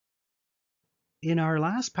In our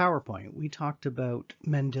last PowerPoint, we talked about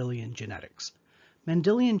Mendelian genetics.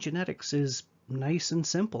 Mendelian genetics is nice and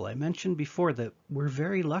simple. I mentioned before that we're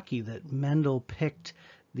very lucky that Mendel picked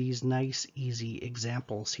these nice, easy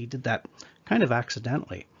examples. He did that kind of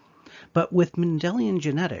accidentally. But with Mendelian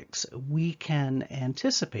genetics, we can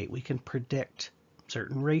anticipate, we can predict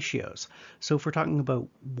certain ratios. So if we're talking about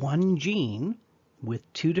one gene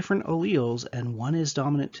with two different alleles and one is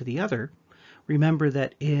dominant to the other, remember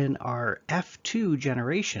that in our F2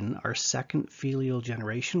 generation, our second filial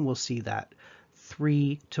generation, we'll see that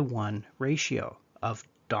 3-to-1 ratio of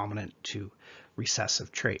dominant to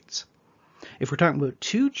recessive traits. If we're talking about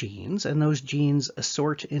two genes and those genes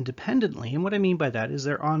assort independently, and what I mean by that is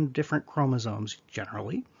they're on different chromosomes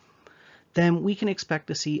generally, then we can expect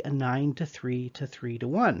to see a 9-to-3 to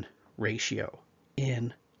 3-to-1 ratio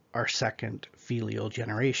in our second filial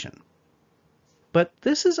generation. But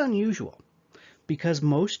this is unusual because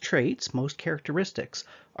most traits, most characteristics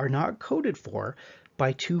are not coded for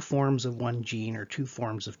by two forms of one gene or two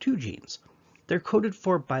forms of two genes. They're coded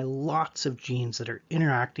for by lots of genes that are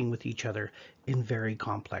interacting with each other in very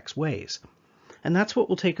complex ways. And that's what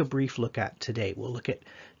we'll take a brief look at today. We'll look at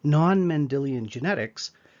non-Mendelian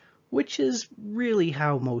genetics, which is really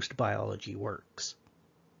how most biology works.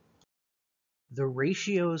 The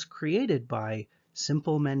ratios created by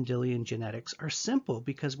simple Mendelian genetics are simple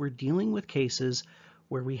because we're dealing with cases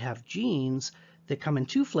where we have genes that come in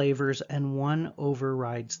two flavors and one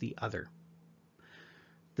overrides the other.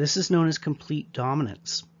 This is known as complete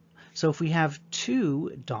dominance. So if we have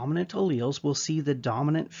two dominant alleles, we'll see the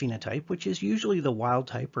dominant phenotype, which is usually the wild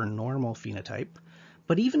type or normal phenotype.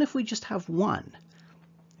 But even if we just have one,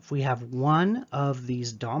 if we have one of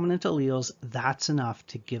these dominant alleles, that's enough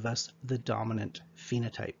to give us the dominant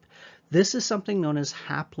phenotype. This is something known as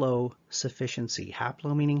haplosufficiency.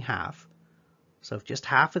 Haplo meaning half. So if just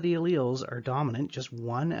half of the alleles are dominant, just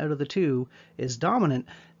one out of the two is dominant,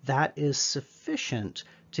 that is sufficient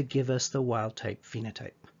to give us the wild type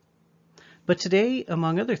phenotype. But today,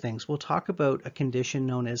 among other things, we'll talk about a condition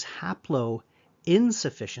known as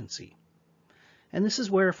haploinsufficiency. And this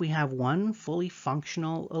is where if we have one fully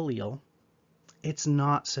functional allele, it's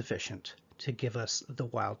not sufficient to give us the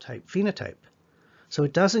wild type phenotype. So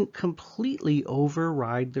it doesn't completely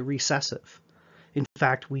override the recessive. In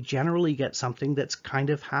fact, we generally get something that's kind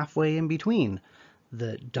of halfway in between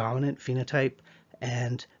the dominant phenotype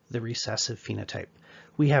and the recessive phenotype.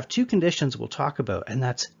 We have two conditions we'll talk about, and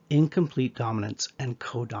that's incomplete dominance and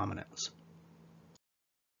codominance.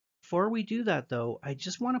 Before we do that, though, I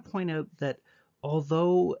just want to point out that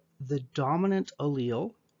although the dominant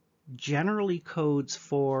allele generally codes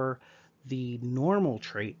for the normal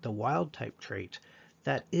trait, the wild type trait,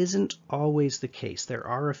 that isn't always the case. There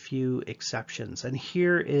are a few exceptions, and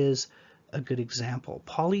here is a good example.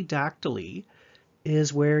 Polydactyly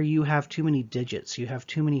is where you have too many digits, you have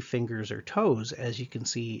too many fingers or toes, as you can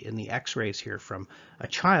see in the x-rays here from a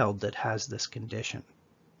child that has this condition.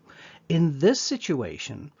 In this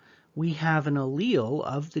situation, we have an allele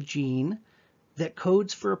of the gene that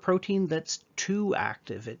codes for a protein that's too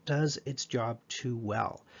active. It does its job too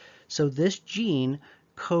well. So this gene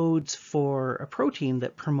codes for a protein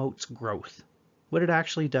that promotes growth. What it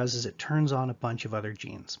actually does is it turns on a bunch of other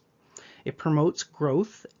genes. It promotes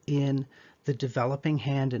growth in the developing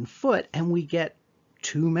hand and foot, and we get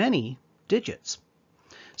too many digits.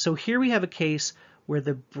 So here we have a case where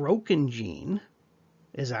the broken gene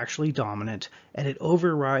is actually dominant and it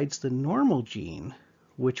overrides the normal gene,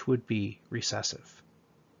 which would be recessive.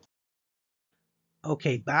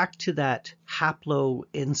 Okay, back to that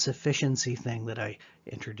haploinsufficiency thing that I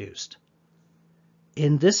introduced.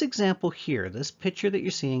 In this example here, this picture that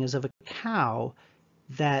you're seeing is of a cow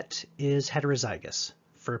that is heterozygous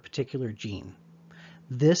for a particular gene.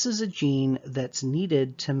 This is a gene that's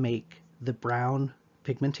needed to make the brown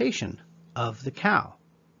pigmentation of the cow.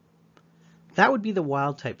 That would be the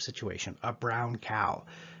wild type situation, a brown cow.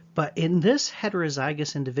 But in this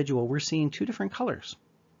heterozygous individual, we're seeing two different colors.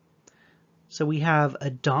 So we have a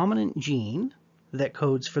dominant gene that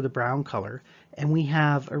codes for the brown color, and we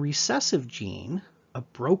have a recessive gene, a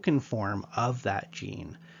broken form of that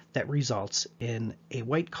gene, that results in a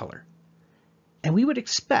white color. And we would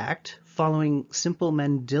expect, following simple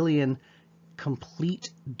Mendelian complete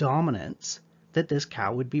dominance, that this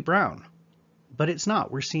cow would be brown. But it's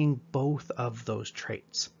not. We're seeing both of those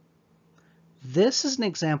traits. This is an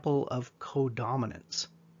example of codominance.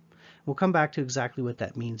 We'll come back to exactly what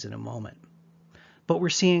that means in a moment. But we're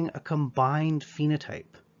seeing a combined phenotype.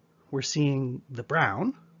 We're seeing the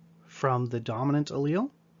brown from the dominant allele,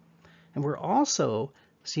 and we're also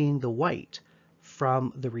seeing the white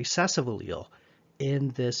from the recessive allele in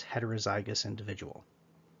this heterozygous individual.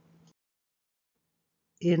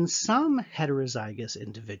 In some heterozygous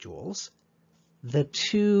individuals, the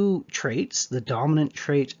two traits, the dominant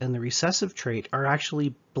trait and the recessive trait, are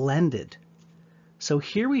actually blended. So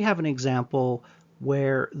here we have an example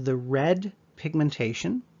where the red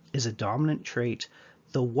pigmentation is a dominant trait,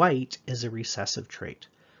 the white is a recessive trait.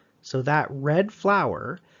 So that red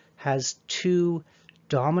flower has two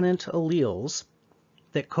dominant alleles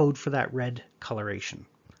that code for that red coloration.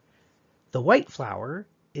 The white flower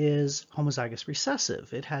is homozygous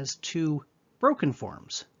recessive. It has two broken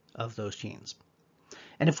forms of those genes.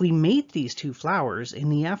 And if we mate these two flowers in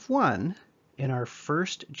the F1, in our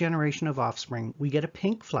first generation of offspring, we get a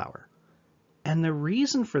pink flower. And the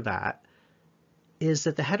reason for that is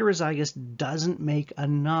that the heterozygous doesn't make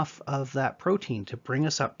enough of that protein to bring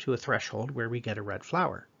us up to a threshold where we get a red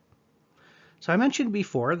flower. So I mentioned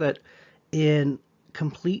before that in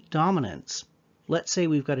complete dominance, let's say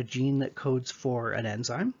we've got a gene that codes for an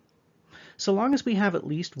enzyme. So long as we have at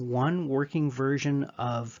least one working version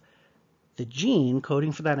of the gene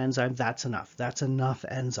coding for that enzyme, that's enough. That's enough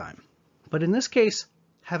enzyme. But in this case,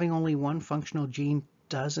 having only one functional gene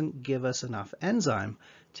doesn't give us enough enzyme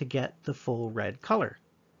to get the full red color.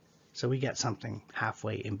 So we get something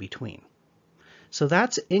halfway in between. So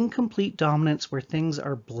that's incomplete dominance, where things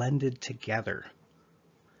are blended together.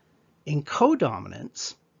 In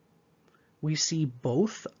codominance, we see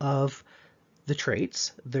both of the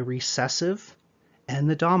traits, the recessive and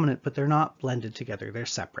the dominant, but they're not blended together, they're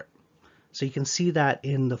separate. So you can see that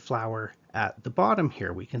in the flower at the bottom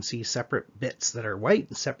here. We can see separate bits that are white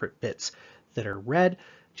and separate bits that are red,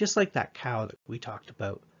 just like that cow that we talked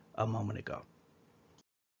about a moment ago.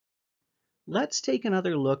 Let's take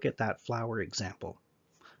another look at that flower example.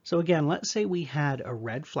 So again, let's say we had a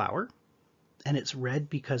red flower, and it's red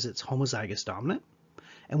because it's homozygous dominant,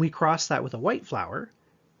 and we cross that with a white flower,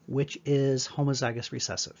 which is homozygous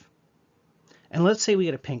recessive. And let's say we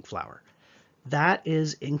get a pink flower. That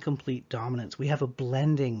is incomplete dominance. We have a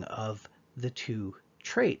blending of the two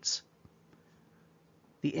traits.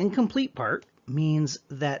 The incomplete part means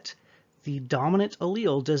that the dominant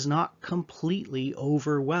allele does not completely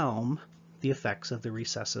overwhelm the effects of the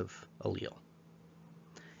recessive allele.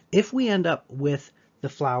 If we end up with the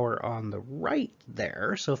flower on the right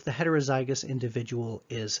there, so if the heterozygous individual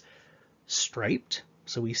is striped,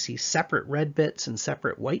 so we see separate red bits and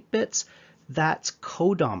separate white bits, that's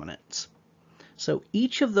codominance. So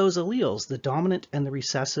each of those alleles, the dominant and the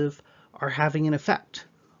recessive, are having an effect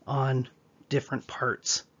on different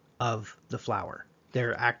parts of the flower.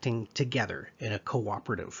 They're acting together in a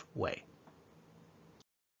cooperative way.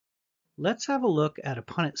 Let's have a look at a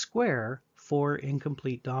Punnett square for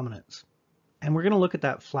incomplete dominance. And we're going to look at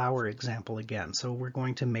that flower example again. So we're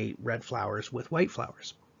going to mate red flowers with white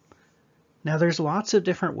flowers. Now there's lots of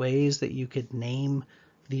different ways that you could name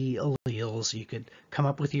the alleles. You could come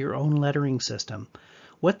up with your own lettering system.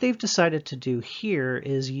 What they've decided to do here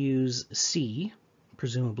is use C,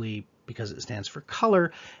 presumably because it stands for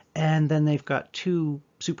color, and then they've got two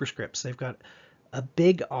superscripts. They've got a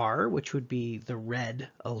big R, which would be the red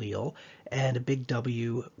allele, and a big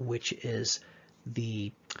W, which is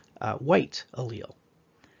the white allele.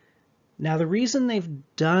 Now the reason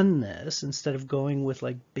they've done this, instead of going with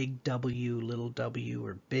like big W, little w,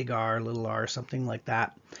 or big R, little r, something like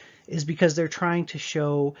that, is because they're trying to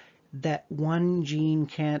show that one gene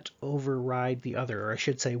can't override the other, or I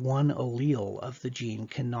should say one allele of the gene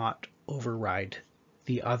cannot override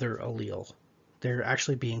the other allele. They're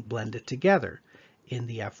actually being blended together in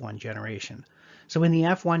the F1 generation. So in the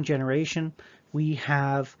F1 generation, we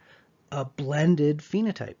have a blended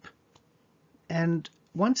phenotype. And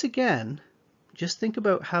once again, just think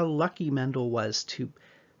about how lucky Mendel was to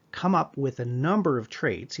come up with a number of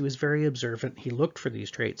traits. He was very observant. He looked for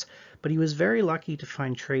these traits, but he was very lucky to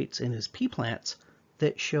find traits in his pea plants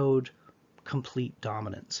that showed complete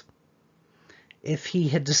dominance. If he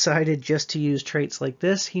had decided just to use traits like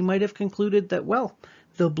this, he might have concluded that, well,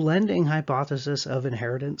 the blending hypothesis of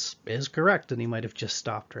inheritance is correct, and he might have just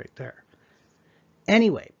stopped right there.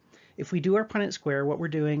 Anyway, if we do our Punnett square, what we're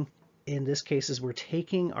doing in this case is we're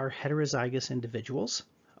taking our heterozygous individuals,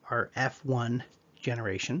 our F1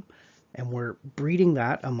 generation, and we're breeding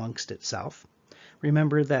that amongst itself.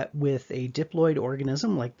 Remember that with a diploid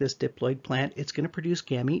organism like this diploid plant, it's going to produce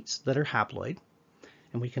gametes that are haploid,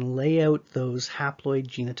 and we can lay out those haploid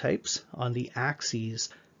genotypes on the axes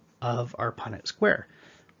of our Punnett square.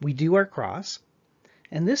 We do our cross,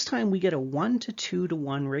 and this time we get a 1 to 2 to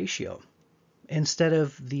 1 ratio instead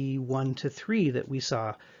of the 1 to 3 that we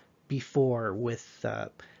saw before with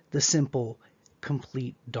the simple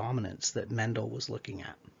complete dominance that Mendel was looking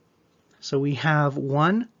at. So we have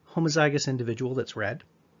one homozygous individual that's red,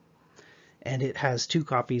 and it has 2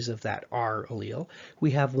 copies of that R allele.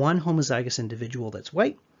 We have one homozygous individual that's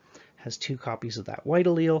white, has 2 copies of that white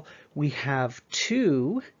allele. We have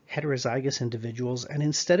 2 heterozygous individuals, and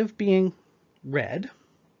instead of being red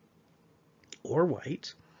or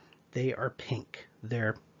white, they are pink.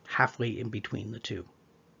 They're halfway in between the two.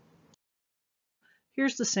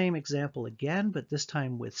 Here's the same example again, but this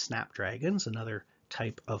time with snapdragons, another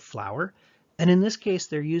type of flower. And in this case,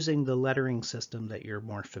 they're using the lettering system that you're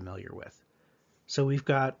more familiar with. So we've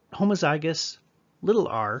got homozygous little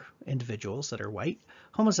r individuals that are white,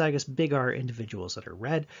 homozygous big R individuals that are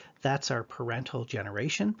red. That's our parental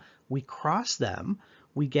generation. We cross them,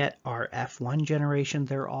 we get our F1 generation.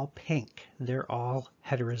 They're all pink. They're all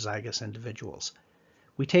heterozygous individuals.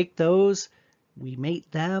 We take those, we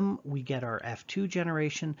mate them, we get our F2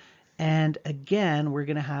 generation, and again, we're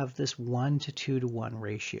going to have this 1 to 2 to 1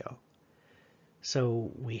 ratio.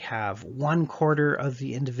 So we have 1/4 of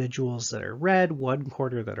the individuals that are red,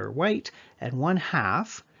 1/4 that are white, and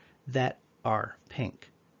 1/2 that are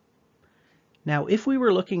pink. Now, if we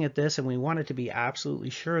were looking at this and we wanted to be absolutely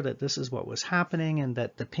sure that this is what was happening and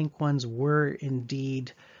that the pink ones were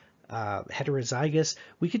indeed heterozygous,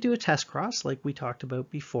 we could do a test cross like we talked about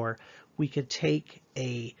before. We could take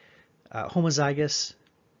a homozygous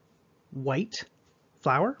white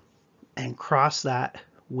flower and cross that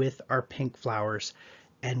with our pink flowers,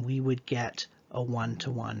 and we would get a 1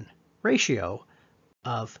 to 1 ratio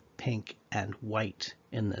of pink and white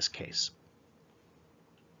in this case.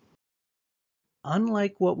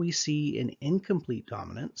 Unlike what we see in incomplete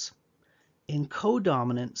dominance, in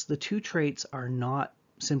codominance, the 2 traits are not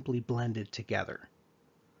simply blended together.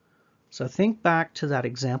 So think back to that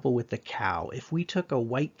example with the cow. If we took a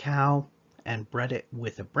white cow and bred it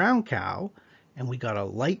with a brown cow, and we got a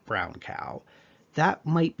light brown cow, that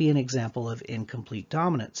might be an example of incomplete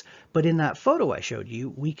dominance. But in that photo I showed you,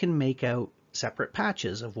 we can make out separate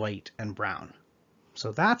patches of white and brown.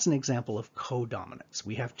 So that's an example of codominance.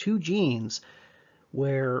 We have 2 genes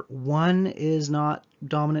where one is not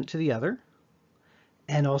dominant to the other,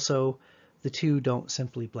 and also the 2 don't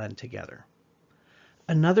simply blend together.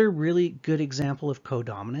 Another really good example of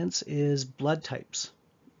codominance is blood types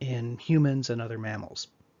in humans and other mammals.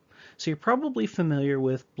 So you're probably familiar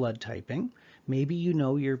with blood typing. Maybe you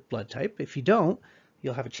know your blood type. If you don't,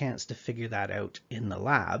 you'll have a chance to figure that out in the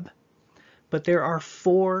lab. But there are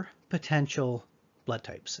 4 potential blood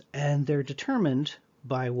types, and they're determined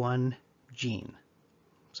by one gene.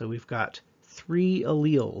 So we've got 3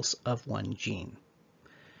 alleles of one gene.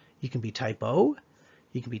 You can be type O,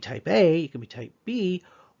 you can be type A, you can be type B,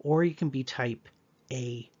 or you can be type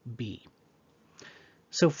AB.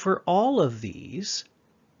 So for all of these,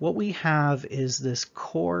 what we have is this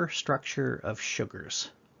core structure of sugars.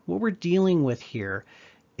 What we're dealing with here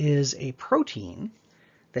is a protein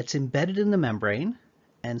that's embedded in the membrane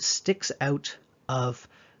and sticks out of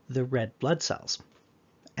the red blood cells.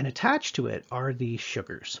 And attached to it are these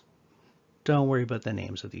sugars. Don't worry about the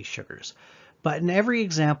names of these sugars. But in every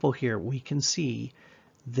example here, we can see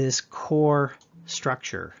this core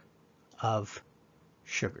structure of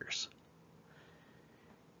sugars.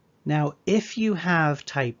 Now, if you have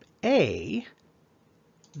type A,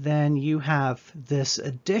 then you have this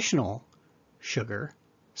additional sugar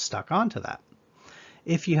stuck onto that.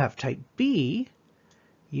 If you have type B,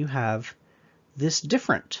 you have this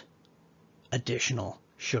different additional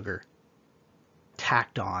sugar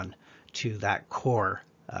tacked on to that core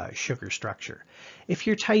sugar structure. If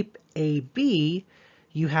you're type AB,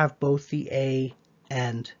 you have both the A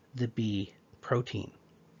and the B protein.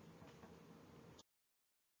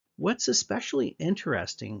 What's especially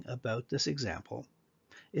interesting about this example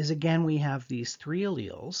is, again, we have these 3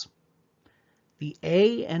 alleles. The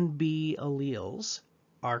A and B alleles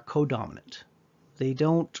are codominant. They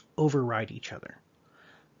don't override each other.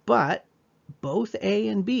 But both A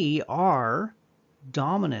and B are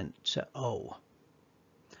dominant to O.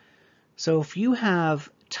 So if you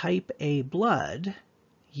have type A blood,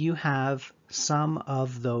 you have some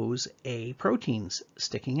of those A proteins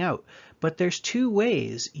sticking out. But there's 2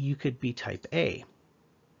 ways you could be type A.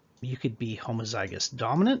 You could be homozygous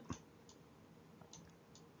dominant,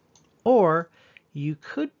 or you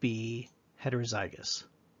could be heterozygous.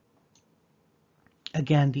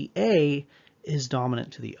 Again, the A is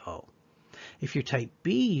dominant to the O. If you're type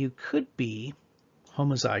B, you could be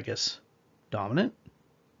homozygous dominant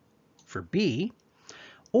for B,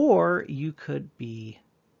 or you could be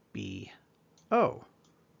BO.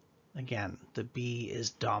 Again, the B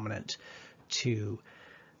is dominant to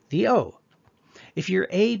the O. If you're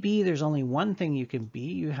AB, there's only one thing you can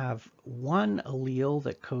be. You have one allele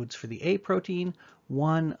that codes for the A protein,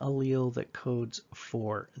 one allele that codes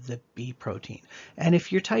for the B protein. And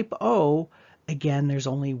if you're type O, again, there's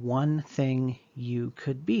only one thing you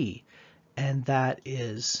could be, and that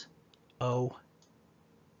is O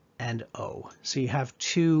and O. So you have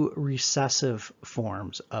two recessive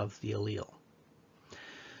forms of the allele.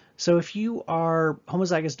 So if you are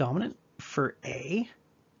homozygous dominant for A,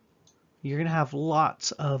 you're going to have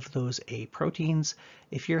lots of those A proteins.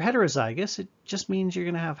 If you're heterozygous, it just means you're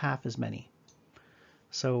going to have half as many.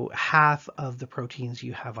 So half of the proteins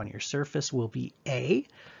you have on your surface will be A,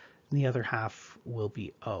 and the other half will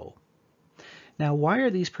be O. Now, why are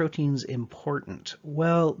these proteins important?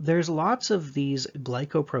 Well, there's lots of these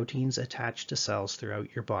glycoproteins attached to cells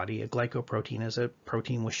throughout your body. A glycoprotein is a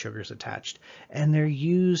protein with sugars attached, and they're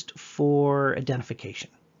used for identification.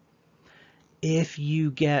 If you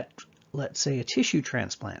get, let's say, a tissue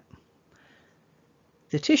transplant,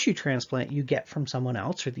 the tissue transplant you get from someone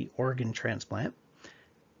else, or the organ transplant,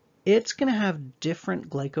 it's going to have different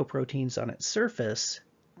glycoproteins on its surface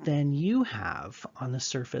than you have on the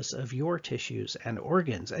surface of your tissues and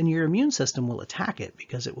organs, and your immune system will attack it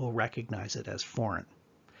because it will recognize it as foreign.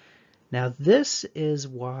 Now, this is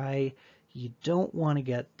why you don't want to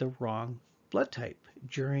get the wrong blood type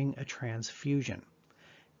during a transfusion.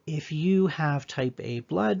 If you have type A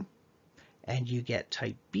blood and you get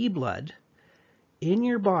type B blood, in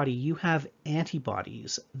your body you have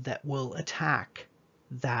antibodies that will attack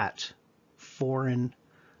that foreign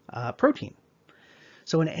protein.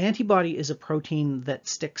 So an antibody is a protein that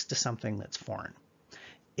sticks to something that's foreign.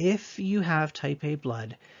 If you have type A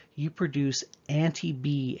blood, you produce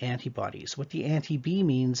anti-B antibodies. What the anti-B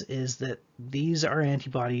means is that these are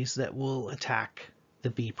antibodies that will attack the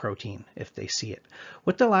B protein if they see it.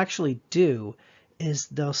 What they'll actually do is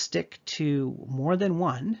they'll stick to more than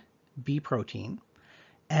one B protein,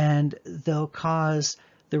 and they'll cause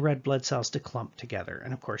the red blood cells to clump together.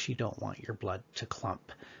 And of course, you don't want your blood to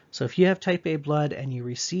clump. So if you have type A blood and you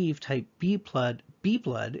receive type B blood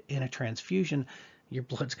in a transfusion, your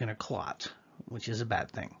blood's going to clot, which is a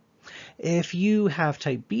bad thing. If you have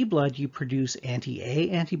type B blood, you produce anti-A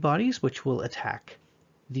antibodies, which will attack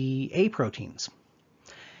the A proteins.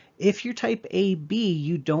 If you're type AB,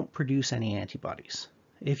 you don't produce any antibodies.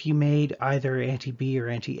 If you made either anti-B or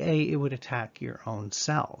anti-A, it would attack your own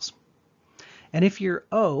cells. And if you're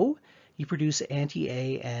O, you produce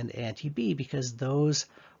anti-A and anti-B because those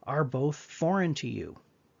are both foreign to you.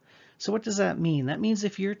 So what does that mean? That means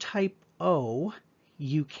if you're type O,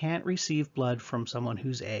 you can't receive blood from someone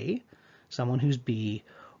who's A, someone who's B,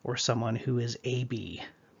 or someone who is AB,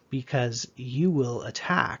 because you will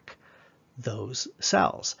attack those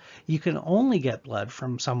cells. You can only get blood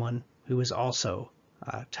from someone who is also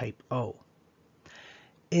type O.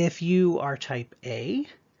 If you are type A,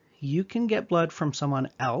 you can get blood from someone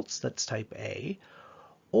else that's type A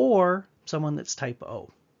or someone that's type O,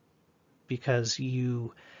 because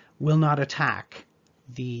you will not attack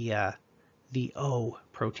the O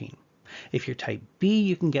protein. If you're type B,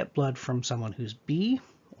 you can get blood from someone who's B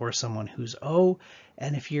or someone who's O,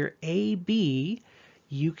 and if you're AB,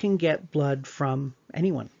 you can get blood from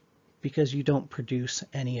anyone because you don't produce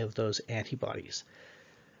any of those antibodies.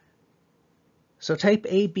 So type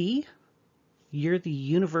AB, you're the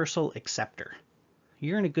universal acceptor.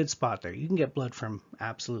 You're in a good spot there. You can get blood from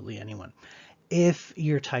absolutely anyone. If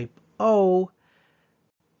you're type O,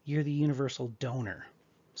 you're the universal donor.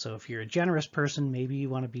 So if you're a generous person, maybe you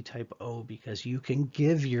want to be type O because you can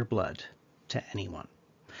give your blood to anyone.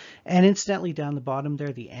 And incidentally, down the bottom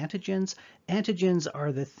there, the antigens. Antigens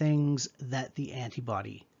are the things that the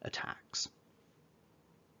antibody attacks.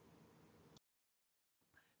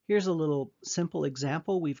 Here's a little simple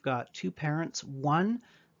example. We've got two parents, one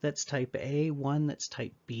that's type A, one that's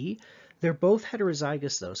type B. They're both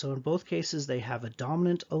heterozygous though, so in both cases they have a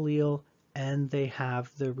dominant allele and they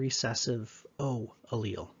have the recessive O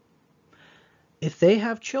allele. If they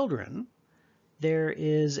have children, there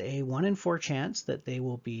is a 1 in 4 chance that they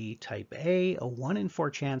will be type A, a 1 in 4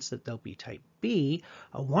 chance that they'll be type B,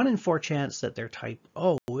 a 1 in 4 chance that they're type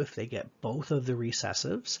O if they get both of the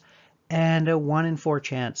recessives, and a 1 in 4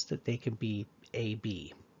 chance that they can be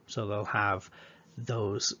AB. So they'll have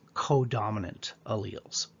those codominant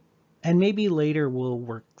alleles. And maybe later we'll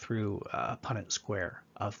work through a Punnett square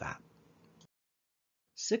of that.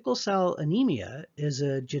 Sickle cell anemia is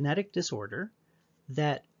a genetic disorder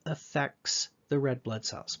that affects the red blood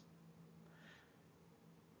cells.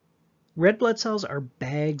 Red blood cells are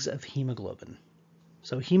bags of hemoglobin.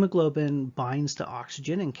 So hemoglobin binds to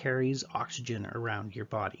oxygen and carries oxygen around your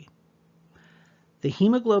body. The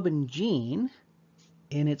hemoglobin gene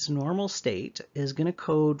in its normal state is going to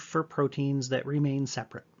code for proteins that remain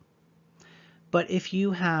separate. But if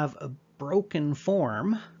you have a broken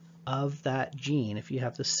form of that gene, if you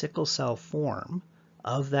have the sickle cell form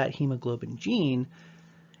of that hemoglobin gene,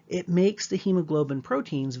 it makes the hemoglobin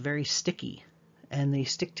proteins very sticky, and they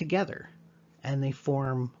stick together and they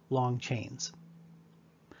form long chains.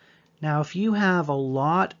 Now, if you have a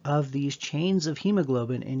lot of these chains of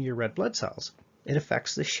hemoglobin in your red blood cells, it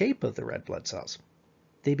affects the shape of the red blood cells.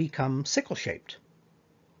 They become sickle-shaped.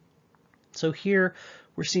 So here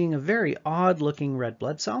we're seeing a very odd-looking red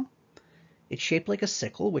blood cell. It's shaped like a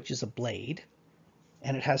sickle, which is a blade,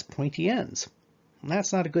 and it has pointy ends. And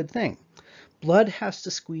that's not a good thing. Blood has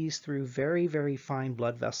to squeeze through very, very fine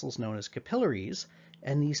blood vessels known as capillaries,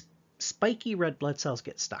 and these spiky red blood cells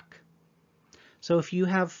get stuck. So if you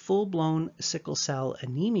have full-blown sickle cell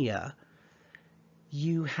anemia,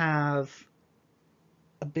 you have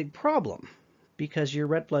a big problem because your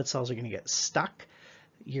red blood cells are going to get stuck.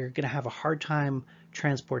 You're going to have a hard time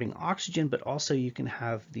transporting oxygen, but also you can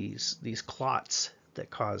have these clots that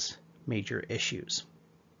cause major issues.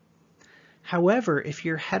 However, if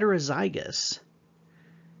you're heterozygous,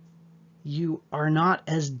 you are not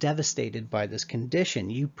as devastated by this condition.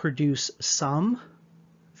 You produce some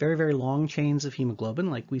very, very long chains of hemoglobin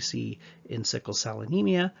like we see in sickle cell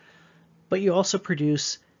anemia, but you also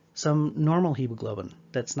produce some normal hemoglobin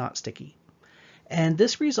that's not sticky. And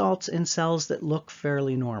this results in cells that look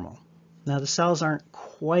fairly normal. Now, the cells aren't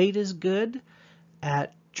quite as good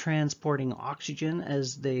at transporting oxygen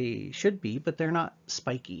as they should be, but they're not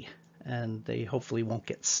spiky, and they hopefully won't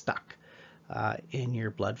get stuck in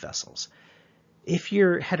your blood vessels. If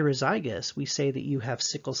you're heterozygous, we say that you have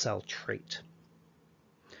sickle cell trait.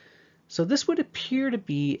 So this would appear to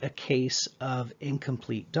be a case of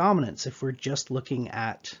incomplete dominance if we're just looking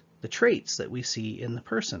at the traits that we see in the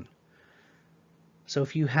person. So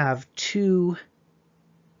if you have two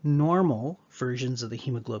normal versions of the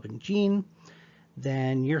hemoglobin gene,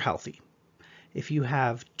 then you're healthy. If you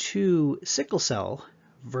have two sickle cell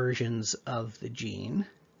versions of the gene,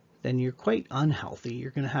 then you're quite unhealthy.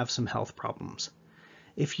 You're going to have some health problems.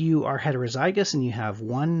 If you are heterozygous and you have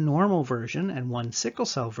one normal version and one sickle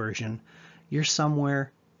cell version, you're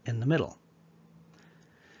somewhere in the middle.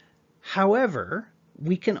 However,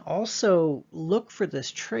 we can also look for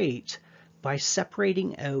this trait by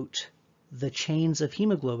separating out the chains of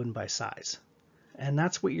hemoglobin by size. And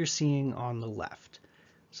that's what you're seeing on the left.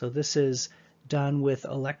 So this is done with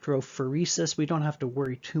electrophoresis. We don't have to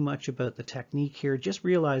worry too much about the technique here. Just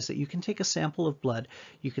realize that you can take a sample of blood,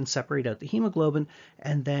 you can separate out the hemoglobin,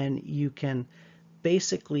 and then you can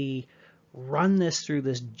basically run this through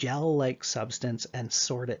this gel-like substance and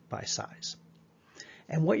sort it by size.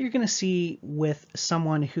 And what you're going to see with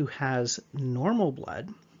someone who has normal blood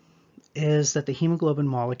is that the hemoglobin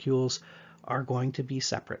molecules are going to be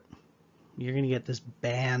separate. You're going to get this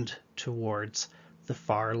band towards the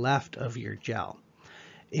far left of your gel.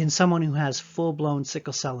 In someone who has full-blown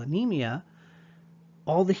sickle cell anemia,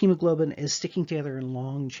 all the hemoglobin is sticking together in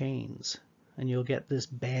long chains, and you'll get this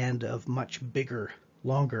band of much bigger,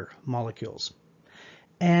 longer molecules.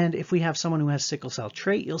 And if we have someone who has sickle cell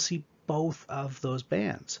trait, you'll see both of those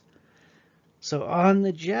bands. So on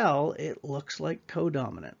the gel, it looks like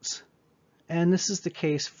codominance. And this is the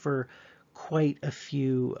case for quite a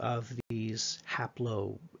few of these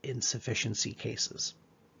haploinsufficiency cases.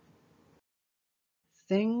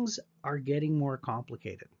 Things are getting more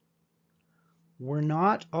complicated. We're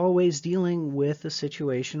not always dealing with a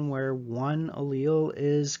situation where one allele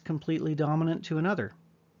is completely dominant to another.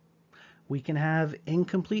 We can have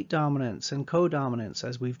incomplete dominance and codominance,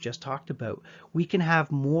 as we've just talked about. We can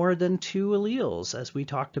have more than two alleles, as we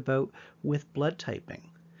talked about with blood typing.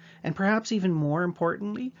 And perhaps even more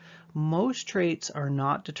importantly, most traits are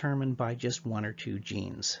not determined by just one or two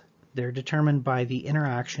genes. They're determined by the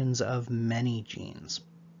interactions of many genes.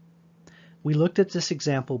 We looked at this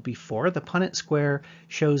example before. The Punnett square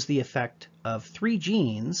shows the effect of 3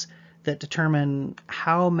 genes that determine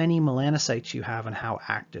how many melanocytes you have and how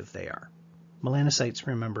active they are. Melanocytes,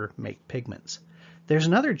 remember, make pigments. There's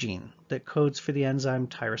another gene that codes for the enzyme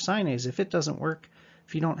tyrosinase. If it doesn't work,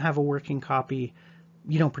 if you don't have a working copy,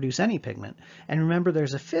 you don't produce any pigment. And remember,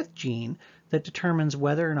 there's a 5th gene that determines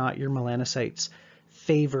whether or not your melanocytes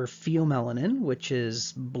favor pheomelanin, which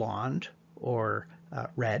is blonde or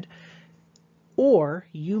red, or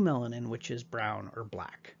eumelanin, which is brown or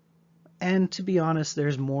black. And to be honest,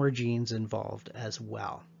 there's more genes involved as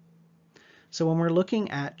well. So when we're looking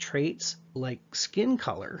at traits like skin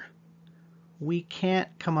color, we can't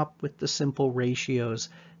come up with the simple ratios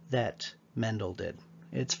that Mendel did.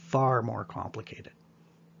 It's far more complicated.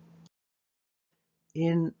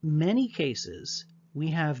 In many cases,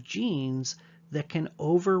 we have genes that can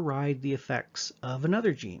override the effects of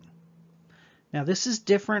another gene. Now, this is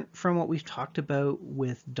different from what we've talked about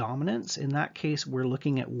with dominance. In that case, we're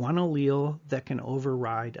looking at one allele that can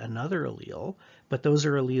override another allele, but those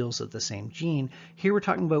are alleles of the same gene. Here we're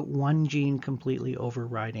talking about one gene completely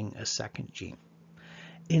overriding a second gene.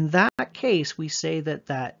 In that case, we say that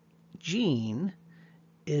that gene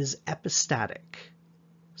is epistatic.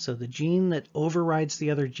 So the gene that overrides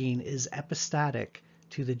the other gene is epistatic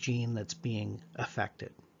to the gene that's being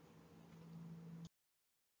affected.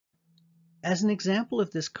 As an example of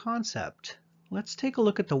this concept, let's take a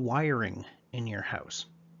look at the wiring in your house.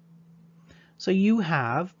 So you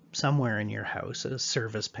have somewhere in your house a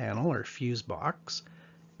service panel or fuse box,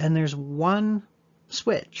 and there's one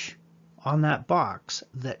switch on that box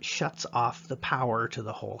that shuts off the power to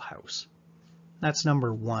the whole house. That's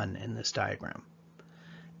number 1 in this diagram.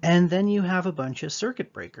 And then you have a bunch of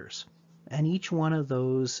circuit breakers, and each one of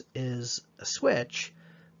those is a switch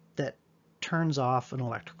that turns off an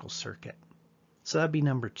electrical circuit. So that'd be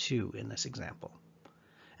number 2 in this example.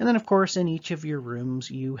 And then of course in each of your rooms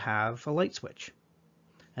you have a light switch,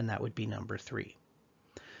 and that would be number 3.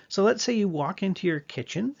 So let's say you walk into your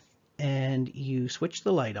kitchen and you switch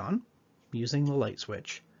the light on using the light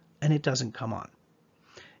switch and it doesn't come on.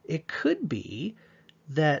 It could be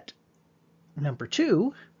that number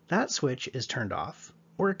 2, that switch is turned off,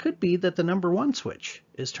 or it could be that the number 1 switch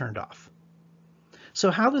is turned off. So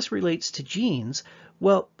how this relates to genes,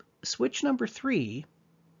 well, switch number 3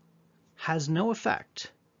 has no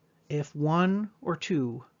effect if 1 or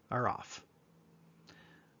 2 are off.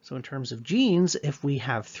 So in terms of genes, if we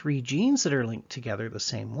have 3 genes that are linked together the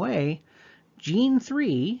same way, gene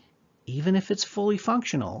 3, even if it's fully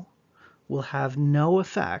functional, will have no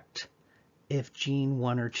effect if gene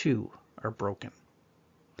 1 or 2 are broken.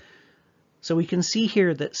 So we can see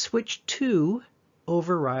here that switch 2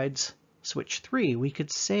 overrides switch 3. We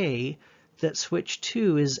could say that switch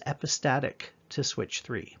 2 is epistatic to switch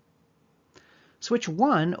 3. Switch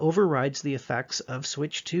 1 overrides the effects of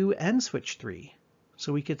switch 2 and switch 3.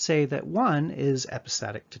 So we could say that 1 is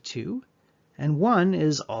epistatic to 2, and 1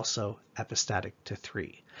 is also epistatic to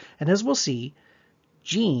 3. And as we'll see,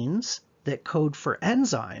 genes that code for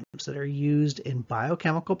enzymes that are used in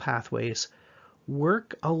biochemical pathways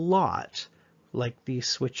work a lot like these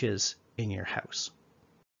switches in your house.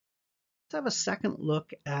 Let's have a second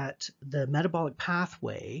look at the metabolic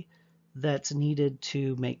pathway that's needed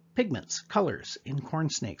to make pigments, colors in corn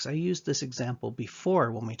snakes. I used this example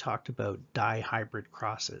before when we talked about dihybrid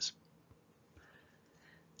crosses.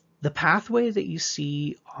 The pathway that you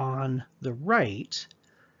see on the right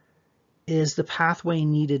is the pathway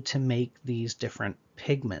needed to make these different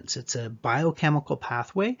pigments. It's a biochemical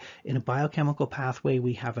pathway. In a biochemical pathway,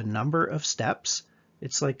 we have a number of steps.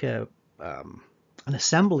 It's like an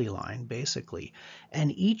assembly line, basically.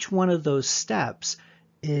 And each one of those steps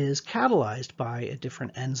is catalyzed by a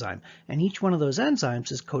different enzyme. And each one of those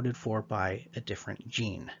enzymes is coded for by a different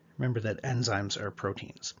gene. Remember that enzymes are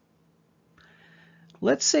proteins.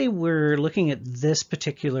 Let's say we're looking at this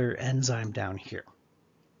particular enzyme down here.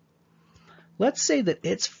 Let's say that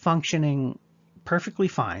it's functioning perfectly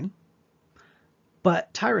fine,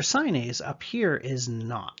 but tyrosinase up here is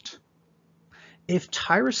not. If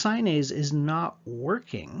tyrosinase is not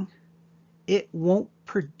working, it won't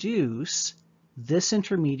produce this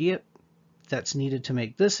intermediate that's needed to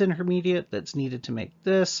make this intermediate that's needed to make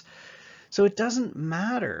this. So it doesn't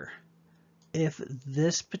matter if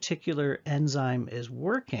this particular enzyme is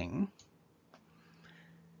working.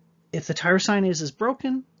 If the tyrosinase is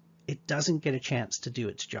broken, it doesn't get a chance to do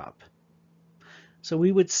its job. So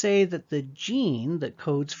we would say that the gene that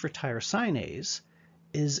codes for tyrosinase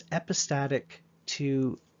is epistatic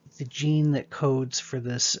to the gene that codes for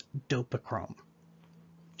this dopachrome.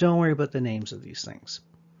 Don't worry about the names of these things.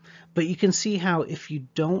 But you can see how if you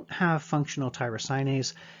don't have functional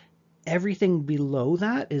tyrosinase, everything below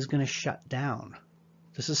that is going to shut down.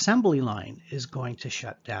 This assembly line is going to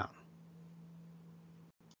shut down.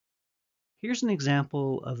 Here's an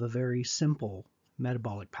example of a very simple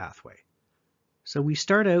metabolic pathway. So we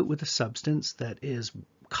start out with a substance that is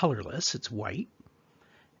colorless, it's white,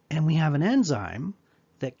 and we have an enzyme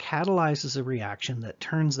that catalyzes a reaction that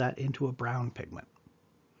turns that into a brown pigment.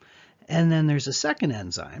 And then there's a second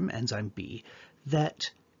enzyme, enzyme B, that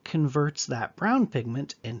converts that brown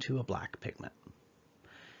pigment into a black pigment.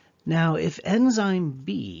 Now, if enzyme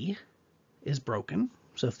B is broken,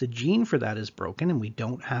 so if the gene for that is broken and we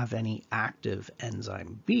don't have any active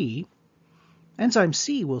enzyme B, enzyme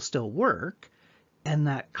C will still work, and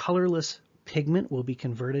that colorless pigment will be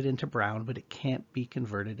converted into brown, but it can't be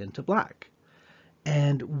converted into black.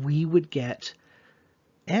 and we would get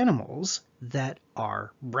animals that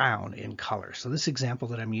are brown in color. So this example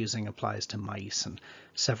that I'm using applies to mice and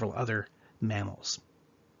several other mammals.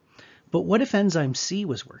 But what if enzyme C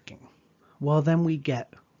was working? Well, then we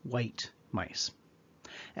get white mice.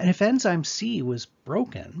 And if enzyme C was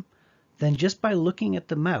broken, then just by looking at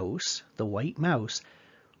the mouse, the white mouse,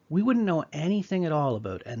 we wouldn't know anything at all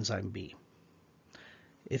about enzyme B.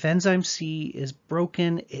 If enzyme C is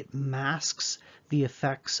broken, it masks the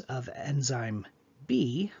effects of enzyme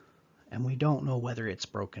B, and we don't know whether it's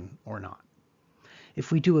broken or not.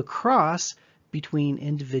 If we do a cross between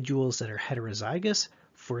individuals that are heterozygous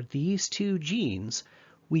for these two genes,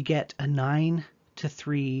 we get a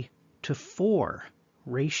 9:3:4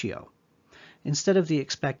 ratio instead of the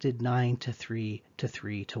expected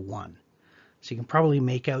 9:3:3:1. So you can probably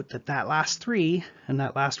make out that that last 3 and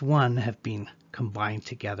that last 1 have been combined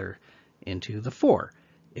together into the 4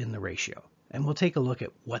 in the ratio. And we'll take a look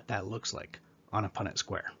at what that looks like on a Punnett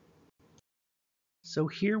square. So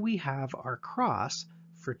here we have our cross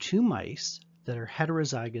for two mice that are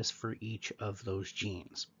heterozygous for each of those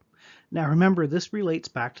genes. Now remember, this relates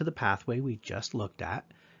back to the pathway we just looked at,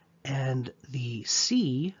 and the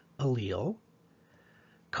C allele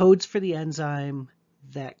codes for the enzyme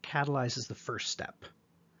that catalyzes the first step,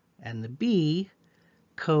 and the B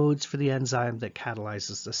codes for the enzyme that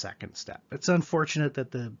catalyzes the second step. It's unfortunate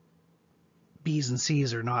that the B's and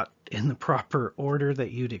C's are not in the proper order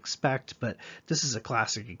that you'd expect, but this is a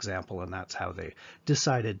classic example, and that's how they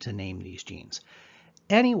decided to name these genes.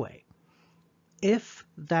 Anyway, if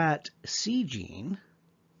that C gene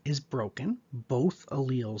is broken, both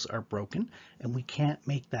alleles are broken, and we can't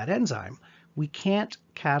make that enzyme, we can't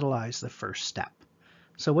catalyze the first step.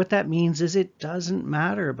 So what that means is it doesn't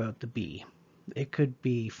matter about the B. It could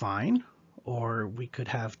be fine, or we could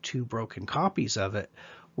have two broken copies of it.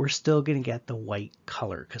 We're still going to get the white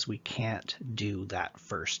color because we can't do that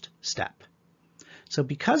first step. So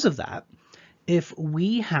because of that, if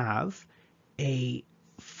we have a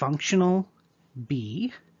functional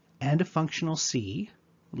B and a functional C,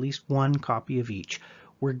 at least one copy of each,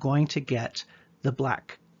 we're going to get the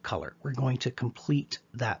black color. We're going to complete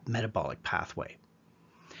that metabolic pathway.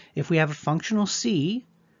 If we have a functional C,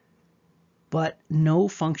 but no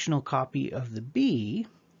functional copy of the B,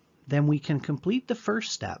 then we can complete the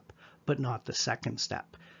first step, but not the second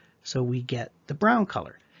step. So we get the brown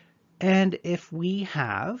color. And if we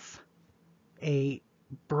have a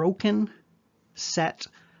broken set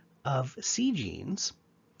of C genes,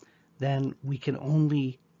 then we can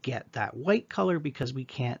only get that white color because we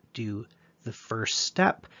can't do the first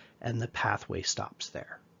step and the pathway stops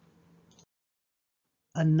there.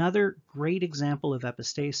 Another great example of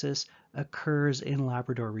epistasis occurs in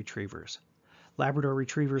Labrador retrievers. Labrador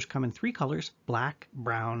retrievers come in three colors: black,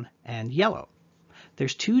 brown, and yellow.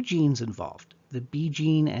 There's two genes involved, the B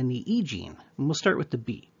gene and the E gene, and we'll start with the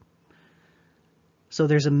B. So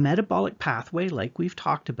there's a metabolic pathway, like we've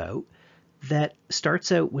talked about, that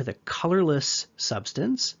starts out with a colorless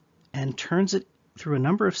substance and turns it through a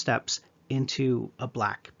number of steps into a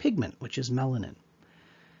black pigment, which is melanin.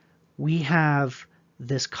 We have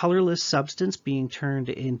this colorless substance being turned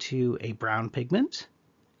into a brown pigment,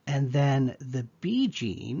 and then the B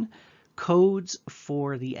gene codes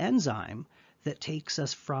for the enzyme that takes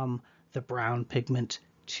us from the brown pigment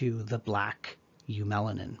to the black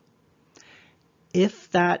eumelanin. If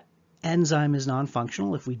that enzyme is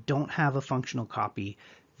non-functional, if we don't have a functional copy,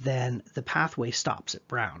 then the pathway stops at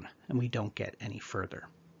brown and we don't get any further.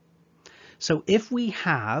 So if we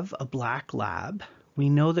have a black lab, we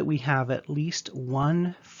know that we have at least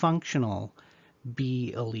one functional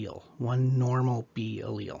B allele, one normal B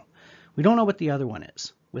allele. We don't know what the other one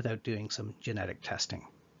is without doing some genetic testing.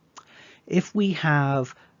 If we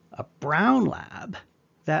have a brown lab,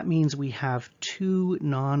 that means we have two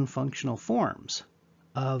non-functional forms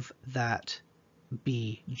of that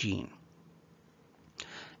B gene.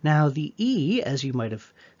 Now the E, as you might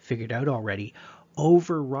have figured out already,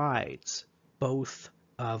 overrides both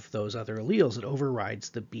of those other alleles. It overrides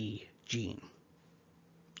the B gene.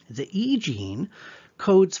 The E gene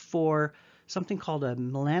codes for something called a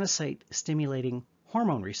melanocyte stimulating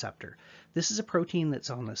hormone receptor. This is a protein that's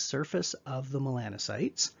on the surface of the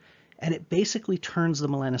melanocytes, and it basically turns the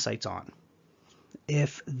melanocytes on.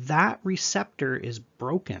 If that receptor is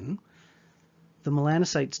broken, the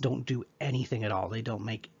melanocytes don't do anything at all. They don't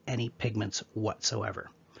make any pigments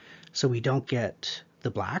whatsoever. So we don't get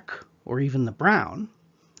the black or even the brown.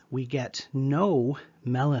 We get no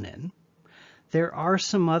melanin. There are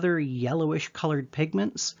some other yellowish colored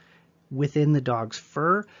pigments, within the dog's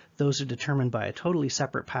fur. Those are determined by a totally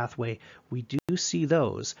separate pathway. We do see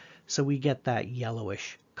those, so we get that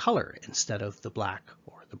yellowish color instead of the black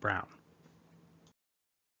or the brown.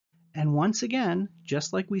 And once again,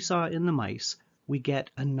 just like we saw in the mice, we get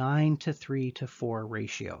a 9:3:4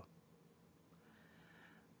 ratio.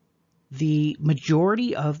 The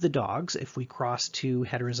majority of the dogs, if we cross two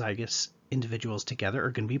heterozygous individuals together,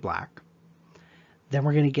 are going to be black. Then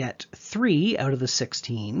we're going to get 3 out of the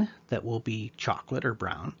 16 that will be chocolate or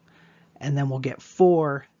brown. And then we'll get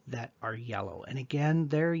 4 that are yellow. And again,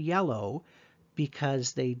 they're yellow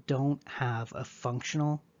because they don't have a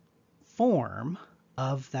functional form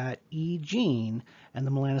of that E gene, and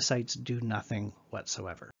the melanocytes do nothing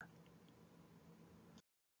whatsoever.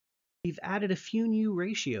 We've added a few new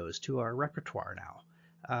ratios to our repertoire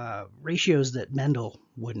now, ratios that Mendel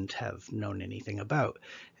wouldn't have known anything about,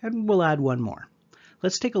 and we'll add one more.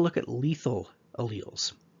 Let's take a look at lethal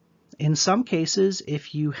alleles. In some cases,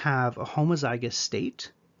 if you have a homozygous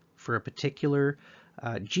state for a particular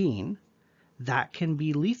gene, that can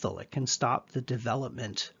be lethal. It can stop the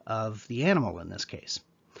development of the animal in this case.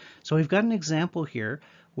 So we've got an example here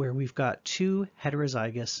where we've got 2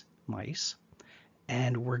 heterozygous mice,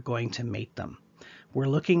 and we're going to mate them. We're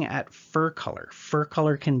looking at fur color. Fur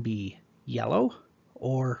color can be yellow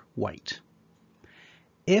or white.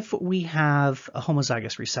 If we have a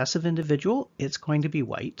homozygous recessive individual, it's going to be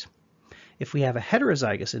white. If we have a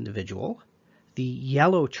heterozygous individual, the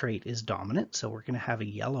yellow trait is dominant, so we're going to have a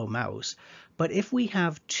yellow mouse. But if we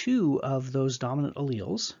have 2 of those dominant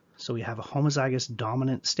alleles, so we have a homozygous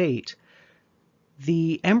dominant state,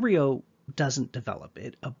 the embryo doesn't develop,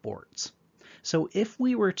 it aborts. So if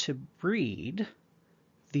we were to breed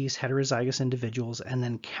these heterozygous individuals and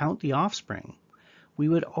then count the offspring, we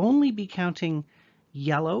would only be counting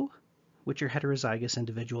yellow, which are heterozygous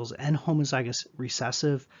individuals, and homozygous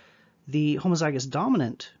recessive. The homozygous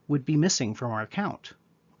dominant would be missing from our count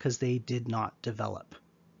because they did not develop.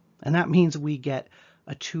 And that means we get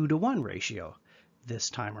a 2-to-1 ratio this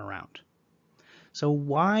time around. So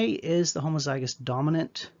why is the homozygous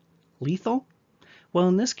dominant lethal? Well,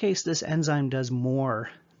 in this case, this enzyme does more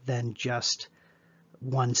than just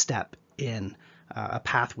one step in a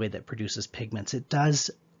pathway that produces pigments. It does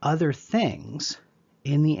other things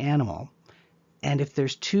in the animal. And if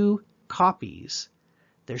there's 2 copies,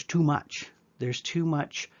 there's too much. There's too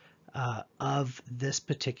much of this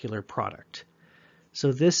particular product.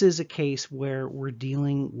 So this is a case where we're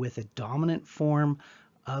dealing with a dominant form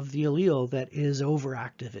of the allele that is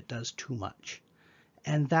overactive. It does too much.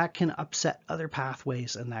 And that can upset other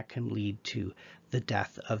pathways, and that can lead to the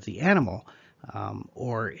death of the animal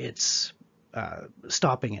or its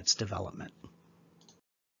stopping its development.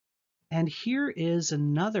 And here is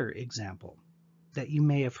another example that you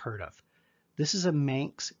may have heard of. This is a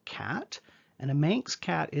Manx cat, and a Manx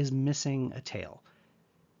cat is missing a tail.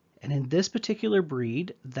 And in this particular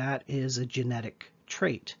breed, that is a genetic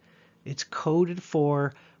trait. It's coded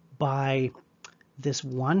for by this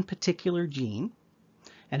one particular gene.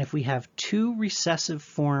 And if we have 2 recessive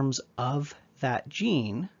forms of that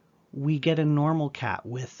gene, we get a normal cat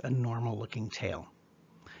with a normal looking tail.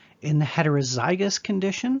 In the heterozygous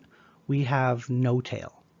condition, we have no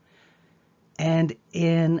tail. And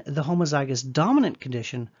in the homozygous dominant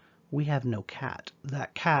condition, we have no cat.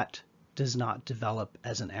 That cat does not develop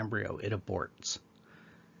as an embryo, it aborts.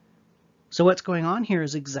 So what's going on here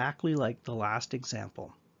is exactly like the last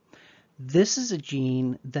example. This is a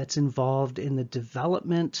gene that's involved in the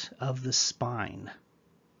development of the spine.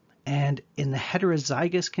 And in the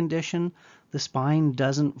heterozygous condition, the spine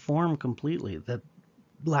doesn't form completely. The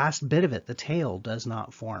last bit of it, the tail, does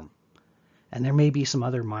not form. And there may be some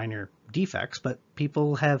other minor defects, but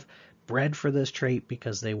people have bred for this trait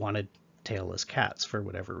because they wanted tailless cats for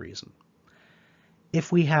whatever reason.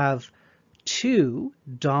 If we have 2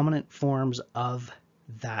 dominant forms of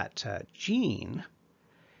that gene,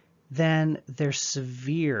 then there's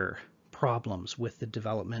severe problems with the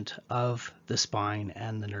development of the spine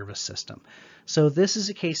and the nervous system. So this is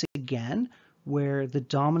a case again where the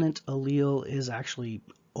dominant allele is actually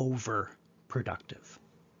overproductive.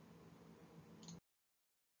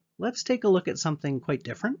 Let's take a look at something quite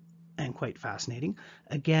different and quite fascinating.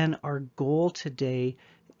 Again, our goal today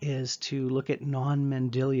is to look at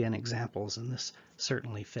non-Mendelian examples, and this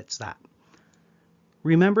certainly fits that.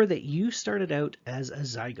 Remember that you started out as a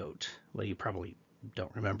zygote. Well, you probably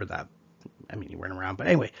don't remember that. I mean, you weren't around, but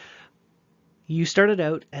anyway, you started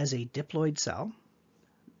out as a diploid cell.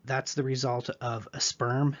 That's the result of a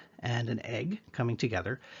sperm and an egg coming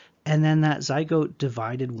together. And then that zygote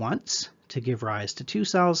divided once to give rise to 2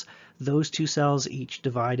 cells. Those 2 cells each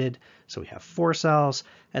divided, so we have 4 cells,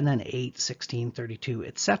 and then 8, 16, 32,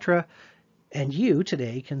 etc. And you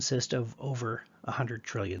today consist of over 100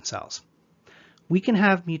 trillion cells. We can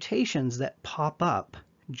have mutations that pop up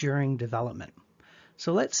during development.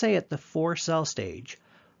 So let's say at the 4-cell stage,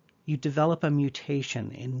 you develop a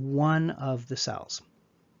mutation in one of the cells.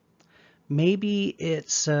 Maybe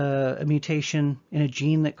it's a mutation in a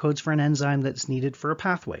gene that codes for an enzyme that's needed for a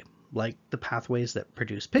pathway, like the pathways that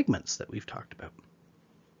produce pigments that we've talked about.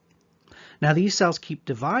 Now these cells keep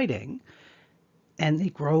dividing and they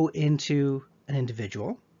grow into an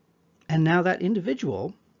individual. And now that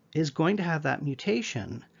individual is going to have that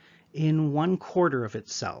mutation in 1/4 of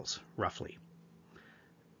its cells, roughly.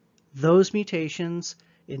 Those mutations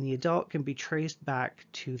in the adult can be traced back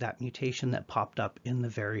to that mutation that popped up in the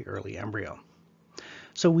very early embryo.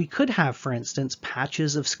 So we could have, for instance,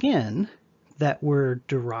 patches of skin that were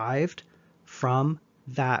derived from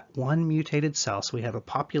that one mutated cell. So we have a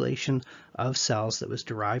population of cells that was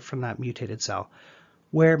derived from that mutated cell,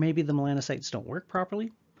 where maybe the melanocytes don't work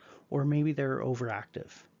properly, or maybe they're overactive.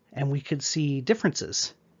 And we could see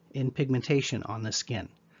differences in pigmentation on the skin.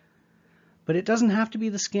 But it doesn't have to be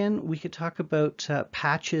the skin. We could talk about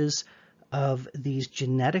patches of these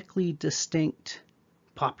genetically distinct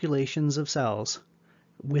populations of cells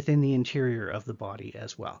within the interior of the body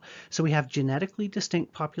as well. So we have genetically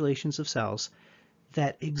distinct populations of cells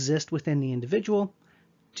that exist within the individual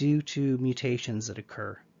due to mutations that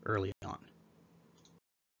occur early on.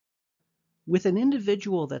 With an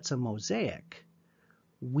individual that's a mosaic,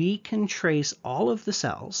 we can trace all of the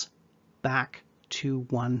cells back to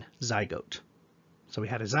one zygote. So we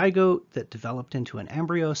had a zygote that developed into an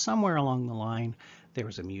embryo. Somewhere along the line there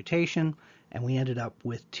was a mutation and we ended up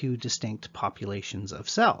with 2 distinct populations of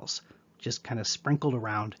cells just kind of sprinkled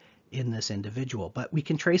around in this individual. But we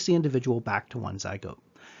can trace the individual back to one zygote.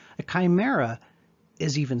 A chimera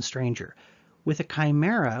is even stranger. With a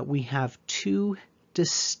chimera we have 2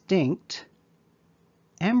 distinct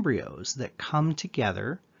embryos that come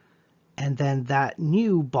together, and then that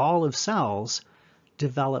new ball of cells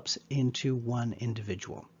develops into one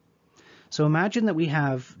individual. So imagine that we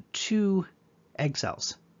have 2 egg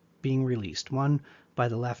cells being released, one by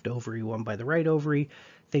the left ovary, one by the right ovary.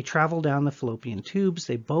 They travel down the fallopian tubes,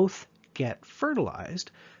 they both get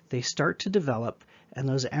fertilized, they start to develop, and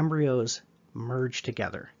those embryos merge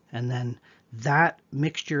together. And then that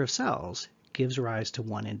mixture of cells gives rise to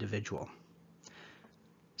one individual.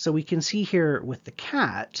 So we can see here with the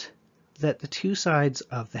cat that the 2 sides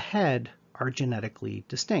of the head are genetically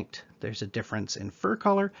distinct. There's a difference in fur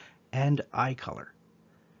color and eye color.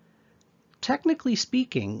 Technically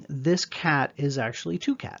speaking, this cat is actually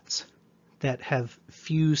 2 cats that have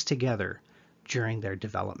fused together during their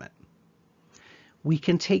development. We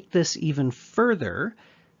can take this even further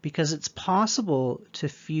because it's possible to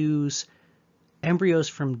fuse embryos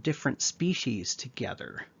from different species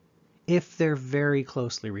together if they're very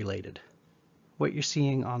closely related. What you're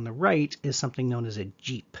seeing on the right is something known as a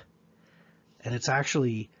jeep. And it's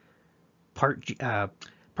actually part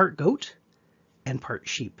goat and part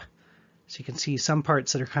sheep. So you can see some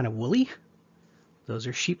parts that are kind of woolly. Those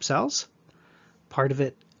are sheep cells. Part of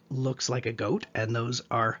it looks like a goat, and those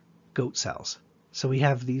are goat cells. So we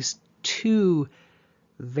have these 2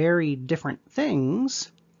 very different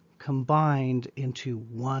things combined into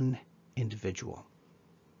one individual.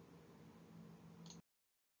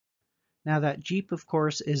 Now that jeep, of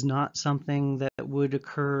course, is not something that would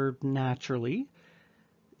occur naturally.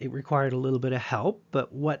 It required a little bit of help,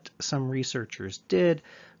 but what some researchers did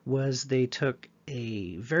was they took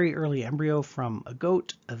a very early embryo from a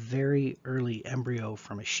goat, a very early embryo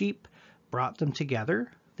from a sheep, brought them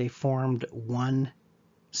together. They formed one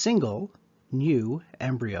single new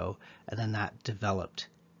embryo, and then that developed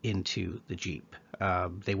into the jeep.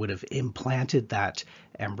 They would have implanted that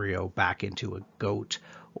embryo back into a goat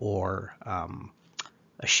or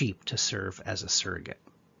a sheep to serve as a surrogate.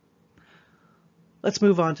 Let's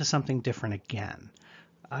move on to something different again.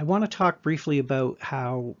 I want to talk briefly about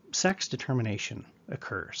how sex determination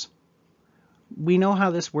occurs. We know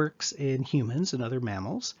how this works in humans and other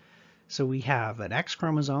mammals. So we have an X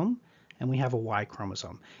chromosome and we have a Y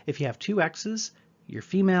chromosome. If you have 2 X's, you're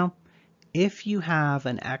female. If you have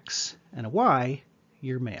an X and a Y,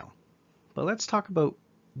 you're male. But let's talk about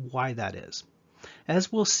why that is. As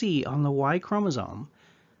we'll see on the Y chromosome,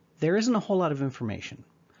 there isn't a whole lot of information,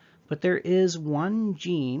 but there is one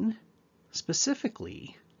gene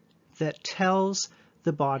specifically that tells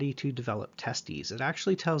the body to develop testes. It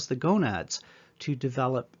actually tells the gonads to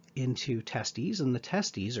develop into testes, and the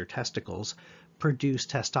testes or testicles produce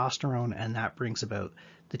testosterone, and that brings about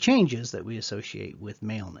the changes that we associate with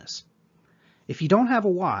maleness. If you don't have a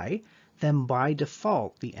Y, then by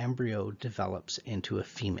default the embryo develops into a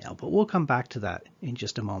female, but we'll come back to that in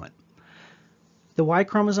just a moment. The Y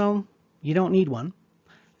chromosome, you don't need one.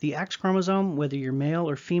 The X chromosome, whether you're male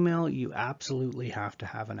or female, you absolutely have to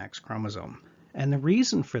have an X chromosome. And the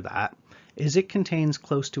reason for that is it contains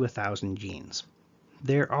close to 1,000 genes.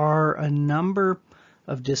 There are a number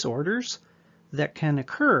of disorders that can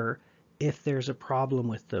occur if there's a problem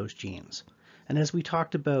with those genes. And as we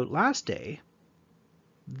talked about last day,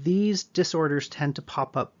 these disorders tend to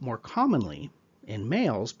pop up more commonly in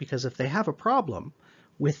males because if they have a problem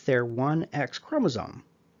with their one X chromosome,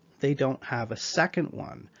 they don't have a second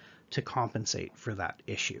one to compensate for that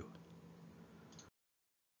issue.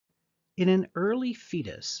 In an early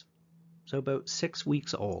fetus, so about 6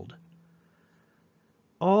 weeks old,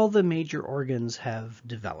 all the major organs have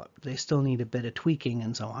developed. They still need a bit of tweaking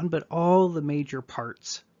and so on, but all the major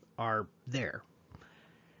parts are there.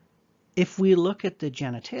 If we look at the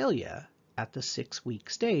genitalia at the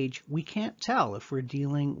 6-week stage, we can't tell if we're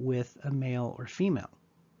dealing with a male or female.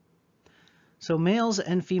 So males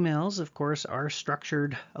and females, of course, are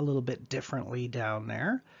structured a little bit differently down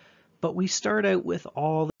there, but we start out with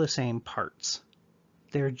all the same parts.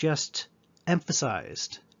 They're just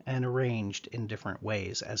emphasized and arranged in different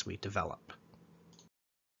ways as we develop.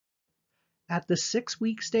 At the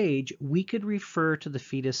 6-week stage, we could refer to the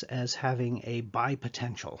fetus as having a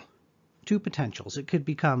bipotential. 2 potentials. It could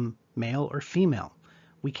become male or female.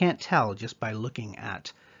 We can't tell just by looking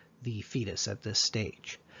at the fetus at this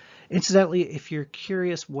stage. Incidentally, if you're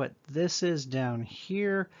curious what this is down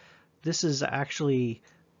here, this is actually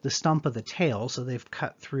the stump of the tail, so they've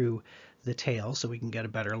cut through the tail so we can get a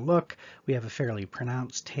better look. We have a fairly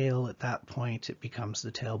pronounced tail at that point. It becomes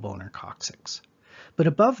the tailbone or coccyx. But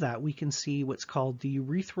above that, we can see what's called the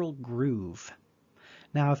urethral groove.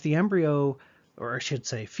 Now, if the embryo, or I should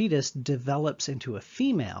say fetus, develops into a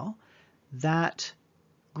female, that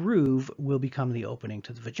groove will become the opening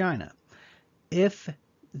to the vagina. If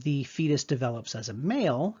the fetus develops as a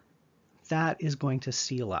male, that is going to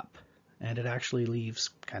seal up, and it actually leaves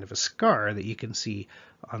kind of a scar that you can see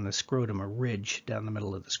on the scrotum, a ridge down the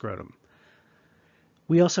middle of the scrotum.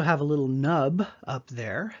 We also have a little nub up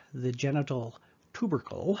there, the genital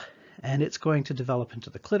tubercle, and it's going to develop into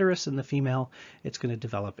the clitoris in the female. It's going to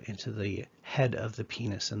develop into the head of the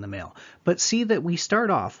penis in the male. But see that we start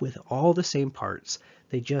off with all the same parts.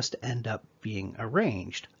 They just end up being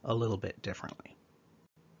arranged a little bit differently.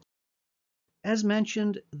 As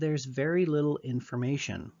mentioned, there's very little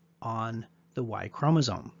information on the Y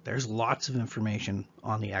chromosome. There's lots of information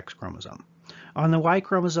on the X chromosome. On the Y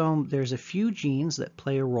chromosome, there's a few genes that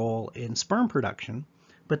play a role in sperm production,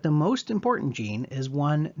 but the most important gene is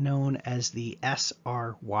one known as the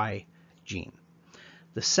SRY gene,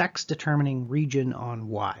 the sex-determining region on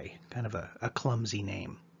Y, kind of a clumsy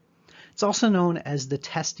name. It's also known as the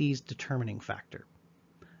testes determining factor.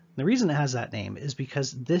 The reason it has that name is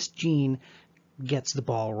because this gene gets the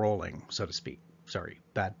ball rolling, so to speak. Sorry,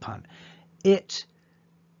 bad pun. It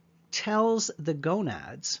tells the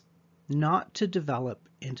gonads not to develop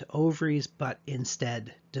into ovaries, but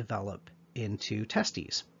instead develop into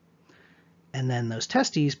testes. And then those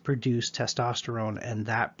testes produce testosterone, and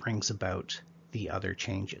that brings about the other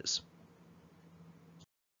changes.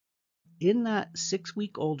 In that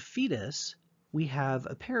 6-week-old fetus, we have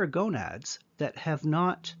a pair of gonads that have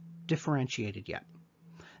not differentiated yet.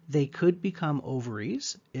 They could become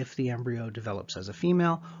ovaries if the embryo develops as a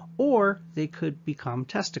female, or they could become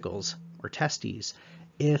testicles or testes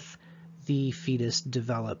if the fetus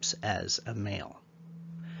develops as a male.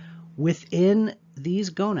 Within these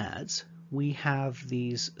gonads, we have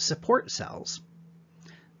these support cells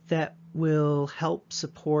that will help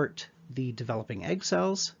support the developing egg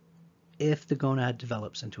cells if the gonad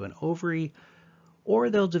develops into an ovary, or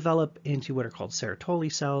they'll develop into what are called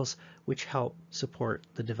Sertoli cells, which help support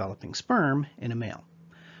the developing sperm in a male.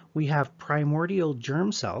 We have primordial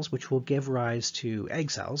germ cells, which will give rise to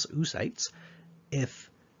egg cells, oocytes,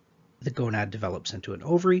 if the gonad develops into an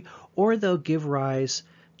ovary, or they'll give rise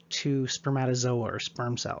to spermatozoa or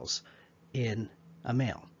sperm cells in a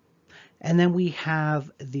male. And then we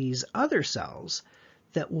have these other cells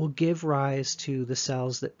that will give rise to the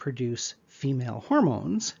cells that produce female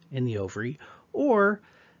hormones in the ovary, or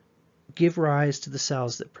give rise to the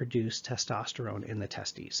cells that produce testosterone in the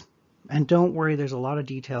testes. And don't worry, there's a lot of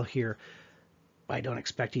detail here. I don't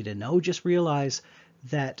expect you to know, just realize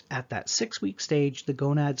that at that 6-week stage, the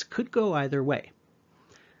gonads could go either way.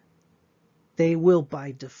 They will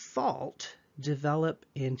by default develop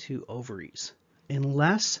into ovaries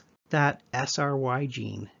unless that SRY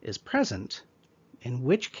gene is present, in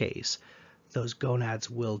which case those gonads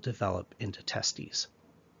will develop into testes.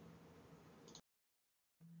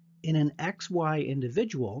 In an XY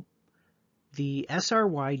individual, the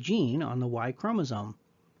SRY gene on the Y chromosome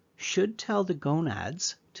should tell the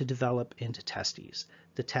gonads to develop into testes.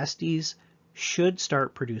 The testes should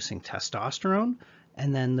start producing testosterone,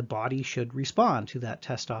 and then the body should respond to that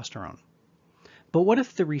testosterone. But what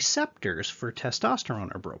if the receptors for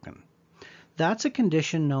testosterone are broken? That's a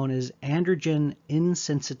condition known as androgen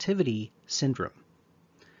insensitivity syndrome.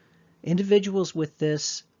 Individuals with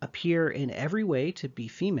this appear in every way to be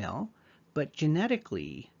female, but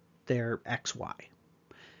genetically they're XY.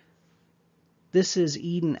 This is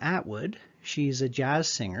Eden Atwood. She's a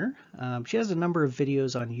jazz singer. She has a number of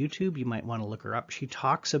videos on YouTube. You might want to look her up. She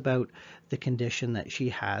talks about the condition that she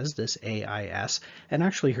has, this AIS, and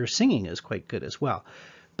actually her singing is quite good as well.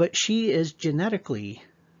 But she is genetically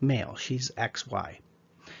male. She's XY.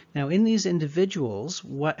 Now, in these individuals,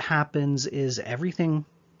 what happens is everything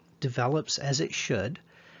develops as it should.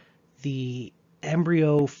 The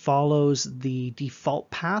embryo follows the default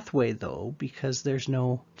pathway, though, because there's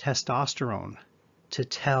no testosterone to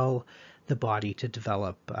tell the body to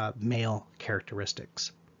develop male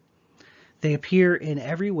characteristics. They appear in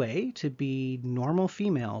every way to be normal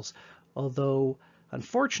females, although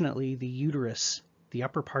unfortunately the uterus, the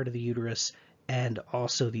upper part of the uterus, and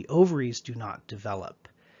also the ovaries do not develop.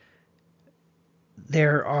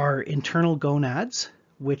 There are internal gonads,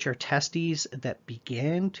 which are testes that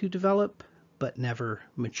began to develop but never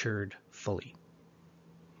matured fully.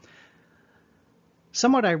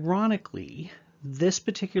 Somewhat ironically, this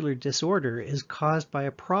particular disorder is caused by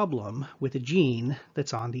a problem with a gene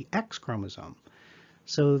that's on the X chromosome.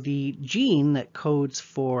 So the gene that codes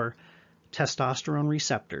for testosterone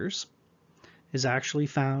receptors is actually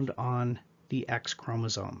found on the X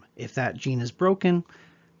chromosome. If that gene is broken,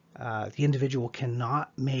 the individual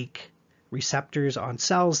cannot make receptors on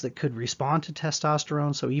cells that could respond to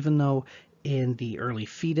testosterone. So even though in the early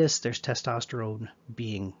fetus there's testosterone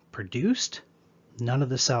being produced, none of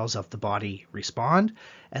the cells of the body respond,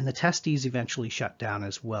 and the testes eventually shut down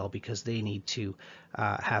as well because they need to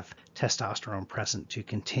have testosterone present to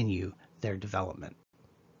continue their development.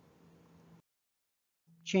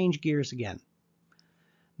 Change gears again.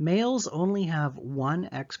 Males only have one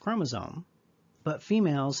X chromosome, but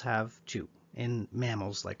females have two in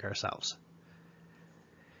mammals like ourselves.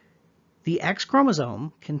 The X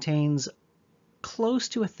chromosome contains close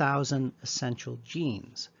to 1,000 essential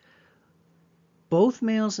genes. Both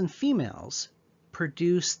males and females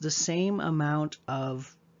produce the same amount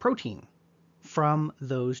of protein from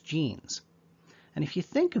those genes. And if you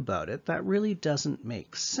think about it, that really doesn't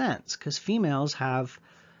make sense because females have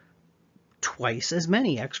twice as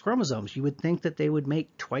many X chromosomes. You would think that they would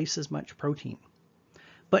make twice as much protein.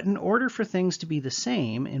 But in order for things to be the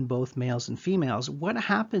same in both males and females, what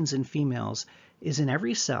happens in females is in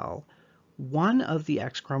every cell, one of the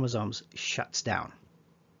X chromosomes shuts down.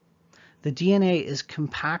 The DNA is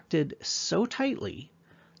compacted so tightly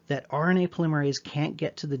that RNA polymerase can't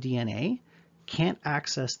get to the DNA, can't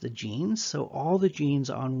access the genes, so all the genes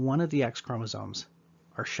on one of the X chromosomes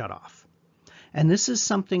are shut off. And this is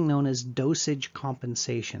something known as dosage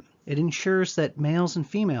compensation. It ensures that males and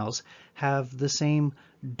females have the same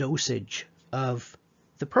dosage of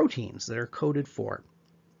the proteins that are coded for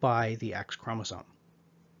by the X chromosome.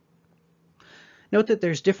 Note that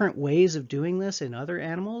there's different ways of doing this in other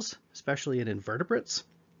animals, especially in invertebrates.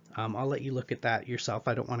 I'll let you look at that yourself.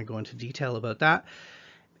 I don't want to go into detail about that.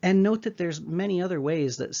 And note that there's many other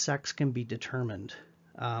ways that sex can be determined.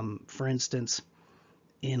 For instance,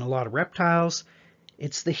 in a lot of reptiles,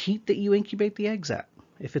 it's the heat that you incubate the eggs at.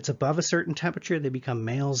 If it's above a certain temperature, they become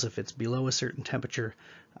males. If it's below a certain temperature,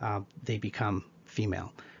 they become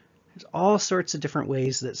female. There's all sorts of different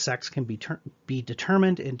ways that sex can be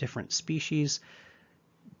determined in different species.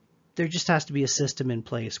 There just has to be a system in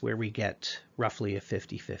place where we get roughly a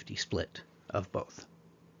 50-50 split of both.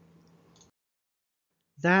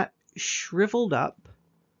 That shriveled up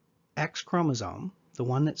X chromosome, the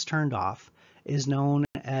one that's turned off, is known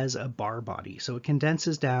as a bar body. So it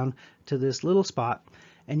condenses down to this little spot,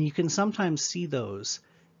 and you can sometimes see those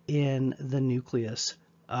in the nucleus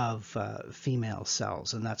of female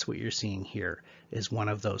cells, and that's what you're seeing here is one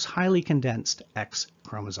of those highly condensed X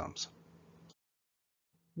chromosomes.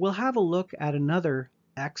 We'll have a look at another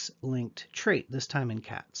X-linked trait, this time in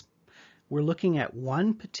cats. We're looking at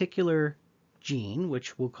one particular gene,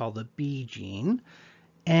 which we'll call the B gene,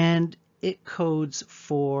 and it codes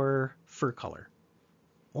for fur color.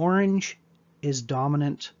 Orange is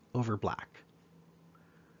dominant over black.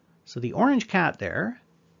 So the orange cat there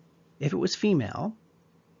if it was female,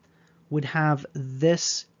 would have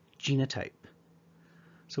this genotype.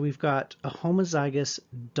 So we've got a homozygous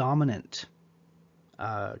dominant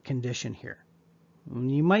condition here.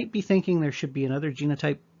 You might be thinking there should be another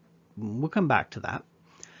genotype. We'll come back to that.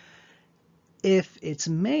 If it's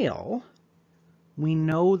male, we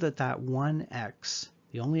know that that one X,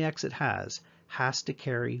 the only X it has to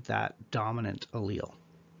carry that dominant allele.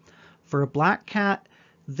 For a black cat,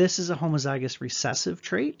 this is a homozygous recessive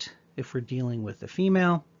trait if we're dealing with a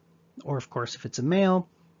female, or of course if it's a male,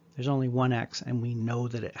 there's only one X and we know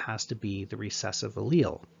that it has to be the recessive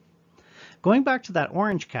allele. Going back to that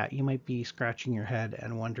orange cat, you might be scratching your head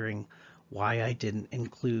and wondering why I didn't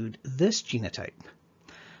include this genotype.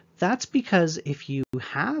 That's because if you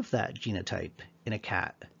have that genotype in a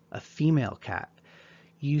cat, a female cat,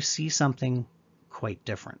 you see something quite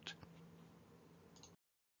different.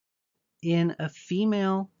 In a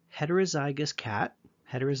female heterozygous cat,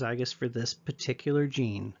 heterozygous for this particular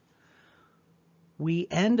gene, we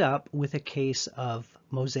end up with a case of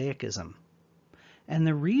mosaicism. And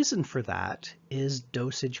the reason for that is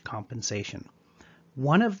dosage compensation.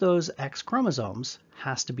 One of those X chromosomes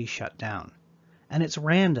has to be shut down, and it's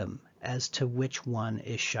random as to which one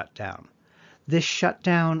is shut down. This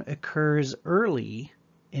shutdown occurs early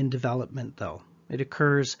in development, though. It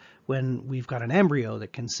occurs when we've got an embryo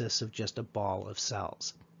that consists of just a ball of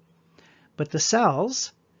cells. But the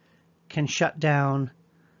cells can shut down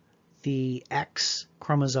the X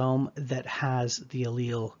chromosome that has the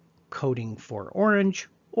allele coding for orange,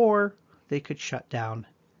 or they could shut down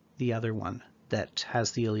the other one that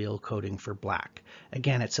has the allele coding for black.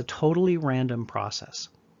 Again, it's a totally random process.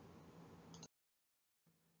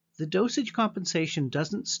 The dosage compensation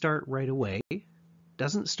doesn't start right away,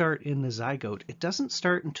 doesn't start in the zygote, it doesn't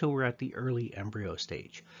start until we're at the early embryo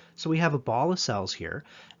stage. So we have a ball of cells here,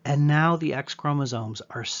 and now the X chromosomes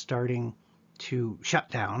are starting to shut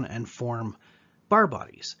down and form bar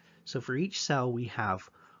bodies. So for each cell we have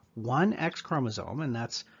one X chromosome, and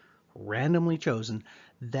that's randomly chosen,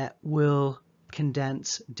 that will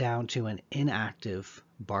condense down to an inactive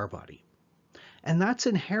bar body. And that's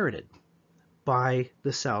inherited by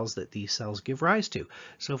the cells that these cells give rise to.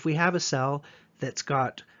 So if we have a cell that's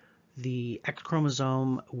got the X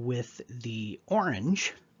chromosome with the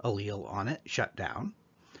orange allele on it shut down,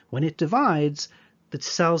 when it divides, the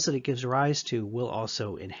cells that it gives rise to will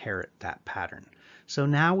also inherit that pattern. So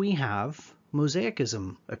now we have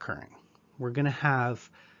mosaicism occurring. We're going to have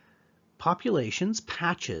populations,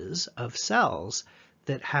 patches of cells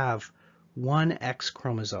that have one X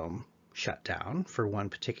chromosome shut down for one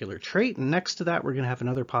particular trait, and next to that we're going to have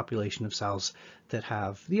another population of cells that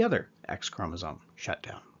have the other X chromosome shut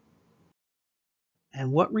down.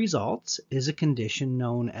 And what results is a condition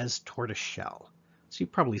known as tortoiseshell. So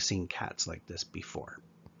you've probably seen cats like this before.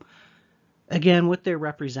 Again, what they're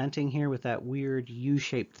representing here with that weird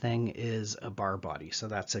U-shaped thing is a bar body. So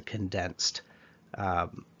that's a condensed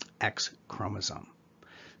X chromosome.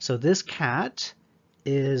 So this cat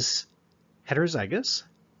is heterozygous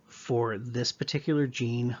for this particular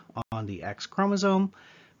gene on the X chromosome,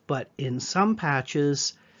 but in some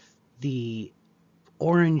patches, the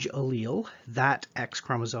orange allele, that X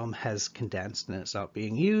chromosome has condensed and it's not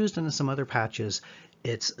being used, and in some other patches,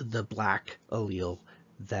 it's the black allele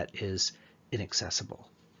that is inaccessible.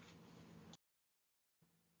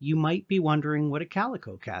 You might be wondering what a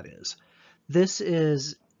calico cat is. This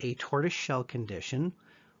is a tortoiseshell condition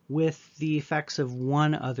with the effects of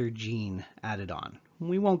one other gene added on.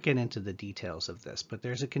 We won't get into the details of this, but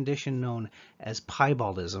there's a condition known as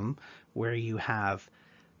piebaldism, where you have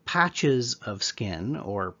patches of skin,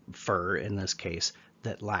 or fur in this case,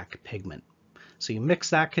 that lack pigment. So you mix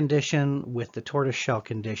that condition with the tortoiseshell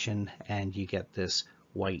condition and you get this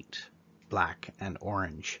white, black, and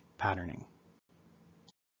orange patterning.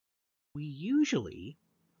 We usually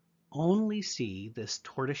only see this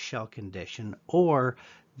tortoiseshell condition or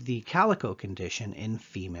the calico condition in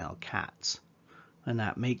female cats. And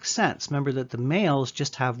that makes sense. Remember that the males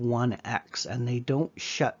just have one X and they don't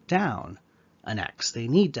shut down an X. They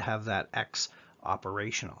need to have that X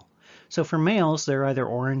operational. So for males, they're either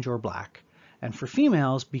orange or black. And for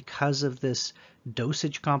females, because of this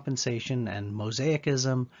dosage compensation and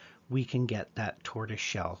mosaicism, we can get that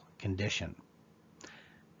tortoiseshell condition.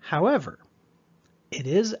 However, it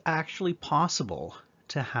is actually possible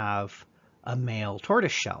to have a male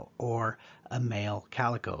tortoiseshell or a male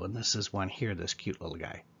calico, and this is one here, this cute little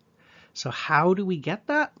guy. So how do we get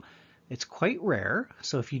that? It's quite rare.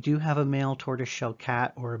 So if you do have a male tortoiseshell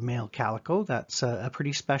cat or a male calico, that's a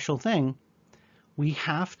pretty special thing. We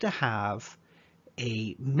have to have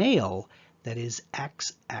a male that is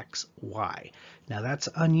XXY. Now that's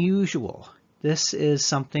unusual. This is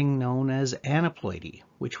something known as aneuploidy,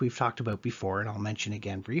 which we've talked about before, and I'll mention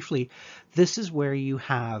again briefly. This is where you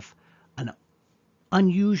have an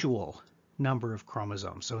unusual number of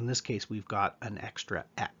chromosomes. So in this case, we've got an extra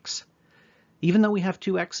X. Even though we have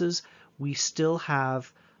two X's, we still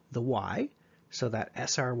have the Y, so that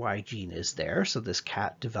SRY gene is there, so this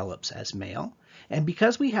cat develops as male. And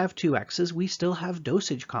because we have two X's, we still have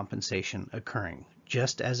dosage compensation occurring,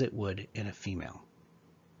 just as it would in a female.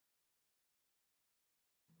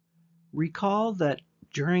 Recall that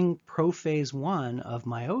during prophase 1 of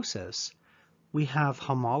meiosis, we have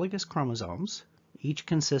homologous chromosomes, each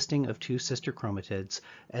consisting of two sister chromatids,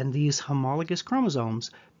 and these homologous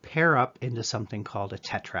chromosomes pair up into something called a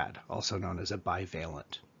tetrad, also known as a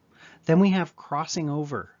bivalent. Then we have crossing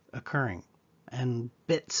over occurring, and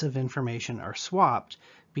bits of information are swapped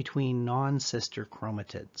between non-sister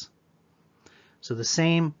chromatids. So the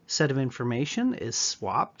same set of information is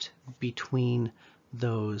swapped between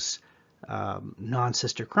those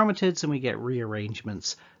non-sister chromatids, and we get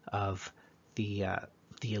rearrangements of the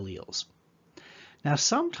alleles. Now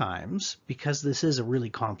sometimes, because this is a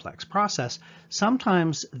really complex process,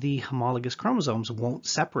 sometimes the homologous chromosomes won't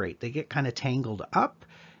separate. They get kind of tangled up,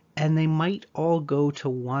 and they might all go to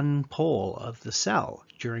one pole of the cell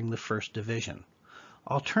during the first division.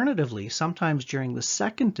 Alternatively, sometimes during the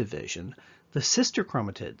second division, the sister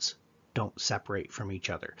chromatids don't separate from each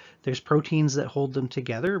other. There's proteins that hold them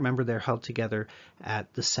together. Remember, they're held together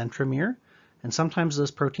at the centromere, and sometimes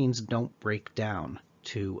those proteins don't break down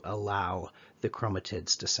to allow the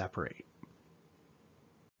chromatids to separate.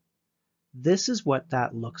 This is what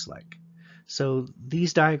that looks like. So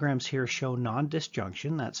these diagrams here show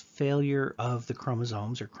non-disjunction, that's failure of the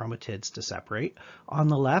chromosomes or chromatids to separate. On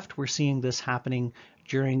the left, we're seeing this happening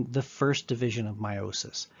during the first division of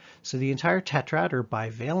meiosis. So the entire tetrad or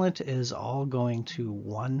bivalent is all going to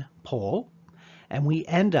one pole, and we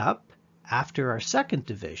end up, after our second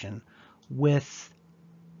division, with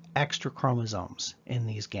extra chromosomes in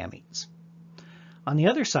these gametes. On the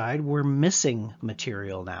other side, we're missing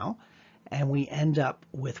material now, and we end up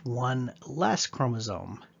with one less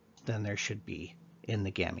chromosome than there should be in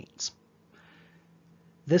the gametes.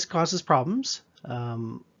 This causes problems.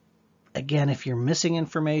 Again, if you're missing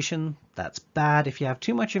information, that's bad. If you have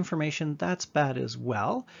too much information, that's bad as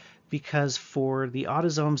well, because for the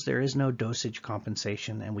autosomes, there is no dosage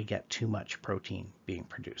compensation, and we get too much protein being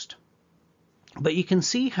produced. But you can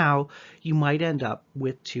see how you might end up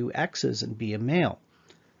with two X's and be a male.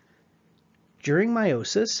 During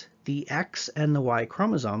meiosis, the X and the Y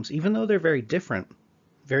chromosomes, even though they're very different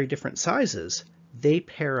sizes, they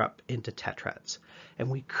pair up into tetrads. And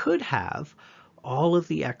we could have all of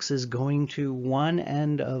the X's going to one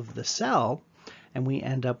end of the cell, and we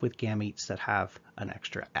end up with gametes that have an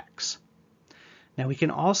extra X. Now we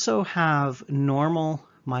can also have normal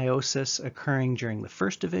meiosis occurring during the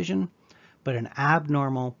first division, but an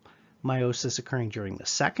abnormal meiosis occurring during the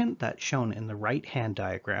second, that's shown in the right-hand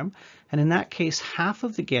diagram. And in that case, half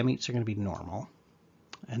of the gametes are going to be normal,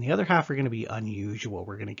 and the other half are going to be unusual.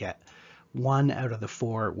 We're going to get 1 out of the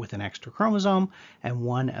 4 with an extra chromosome, and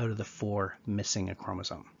 1 out of the 4 missing a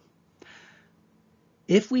chromosome.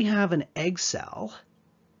 If we have an egg cell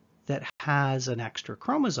that has an extra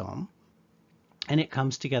chromosome, and it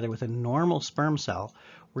comes together with a normal sperm cell,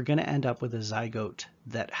 we're going to end up with a zygote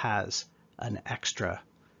that has an extra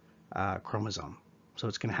chromosome. So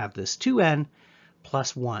it's going to have this 2n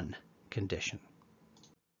plus 1 condition.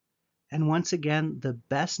 And once again, the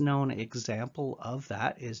best known example of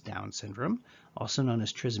that is Down syndrome, also known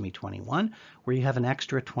as trisomy 21, where you have an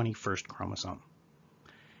extra 21st chromosome.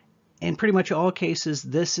 In pretty much all cases,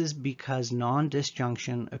 this is because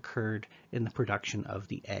non-disjunction occurred in the production of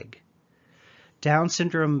the egg. Down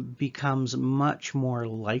syndrome becomes much more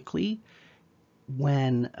likely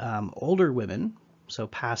when older women, so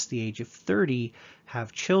past the age of 30,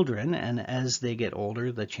 have children, and as they get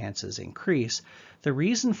older, the chances increase. The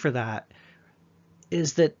reason for that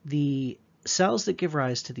is that the cells that give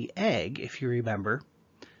rise to the egg, if you remember,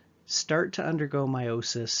 start to undergo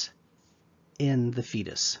meiosis in the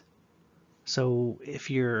fetus. So if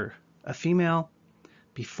you're a female,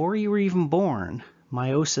 before you were even born,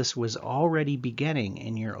 meiosis was already beginning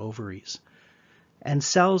in your ovaries. And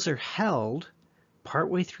cells are held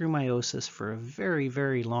partway through meiosis for a very,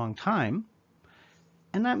 very long time.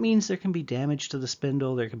 And that means there can be damage to the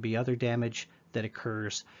spindle, there can be other damage that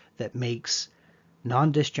occurs that makes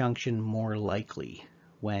non-disjunction more likely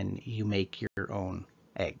when you make your own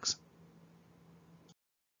eggs.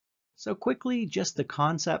 So quickly, just the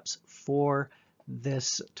concepts for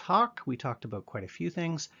this talk. We talked about quite a few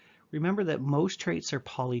things. Remember that most traits are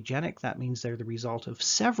polygenic. That means they're the result of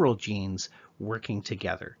several genes working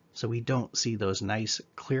together. So we don't see those nice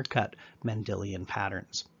clear-cut Mendelian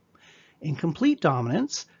patterns. In complete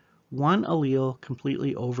dominance, one allele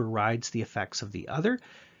completely overrides the effects of the other.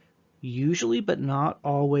 Usually, but not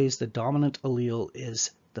always, the dominant allele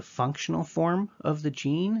is the functional form of the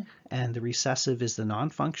gene and the recessive is the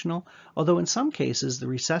non-functional, although in some cases the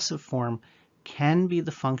recessive form can be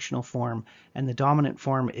the functional form and the dominant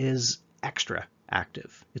form is extra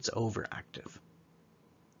active. It's overactive.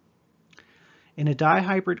 In a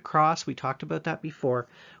dihybrid cross, we talked about that before,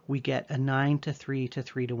 we get a 9:3 to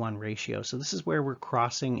 3:1 ratio. So this is where we're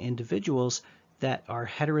crossing individuals that are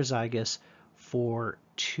heterozygous for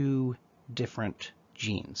two different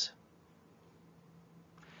genes.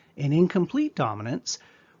 In incomplete dominance,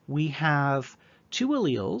 we have two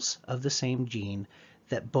alleles of the same gene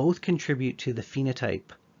that both contribute to the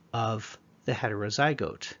phenotype of the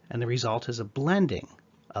heterozygote, and the result is a blending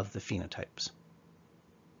of the phenotypes.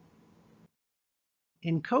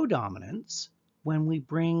 In codominance, when we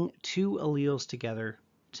bring two alleles together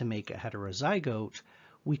to make a heterozygote,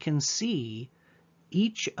 we can see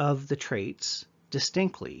each of the traits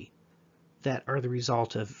distinctly that are the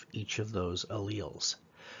result of each of those alleles.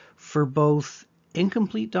 For both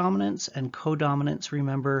incomplete dominance and codominance,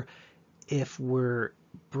 remember, if we're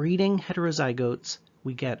breeding heterozygotes,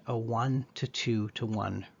 we get a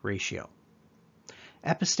 1:2:1 ratio.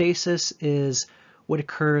 Epistasis is what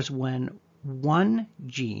occurs when one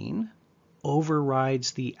gene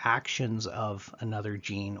overrides the actions of another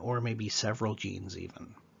gene, or maybe several genes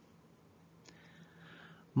even.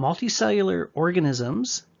 Multicellular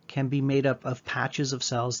organisms can be made up of patches of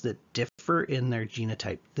cells that differ in their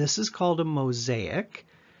genotype. This is called a mosaic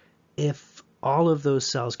if all of those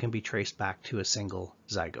cells can be traced back to a single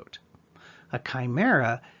zygote. A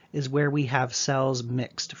chimera is where we have cells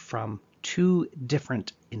mixed from two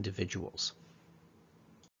different individuals.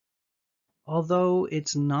 Although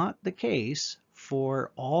it's not the case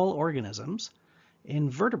for all organisms, in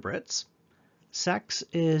vertebrates, sex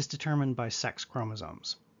is determined by sex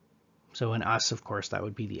chromosomes. So in us, of course, that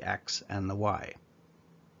would be the X and the Y.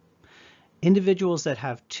 Individuals that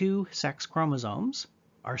have two sex chromosomes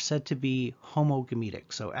are said to be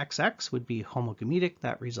homogametic. So XX would be homogametic,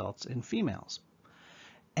 that results in females.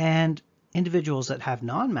 And individuals that have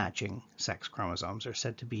non-matching sex chromosomes are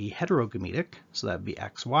said to be heterogametic, so that would be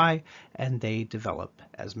XY, and they develop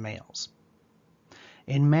as males.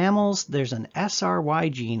 In mammals, there's an SRY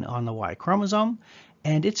gene on the Y chromosome,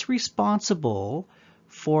 and it's responsible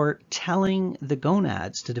for telling the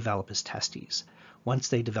gonads to develop as testes. Once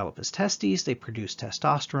they develop as testes, they produce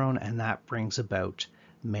testosterone, and that brings about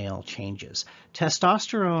male changes.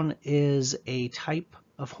 Testosterone is a type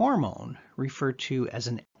of hormone referred to as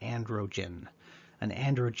an androgen. An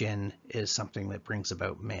androgen is something that brings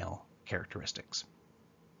about male characteristics.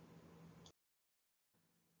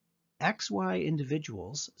 XY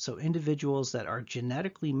individuals, so individuals that are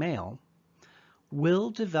genetically male,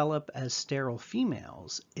 will develop as sterile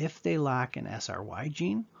females if they lack an SRY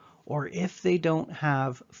gene or if they don't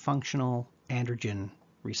have functional androgen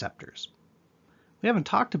receptors. We haven't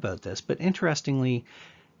talked about this, but interestingly,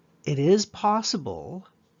 it is possible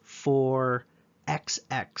for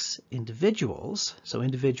XX individuals, so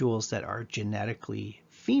individuals that are genetically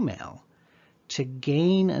female, to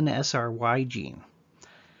gain an SRY gene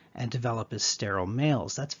and develop as sterile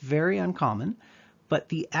males. That's very uncommon, but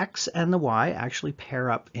the X and the Y actually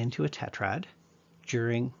pair up into a tetrad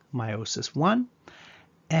during meiosis 1,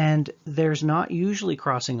 and there's not usually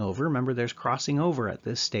crossing over. Remember, there's crossing over at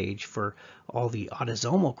this stage for all the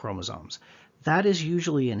autosomal chromosomes. That is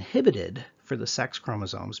usually inhibited for the sex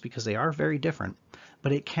chromosomes because they are very different,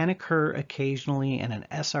 but it can occur occasionally, and an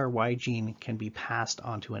SRY gene can be passed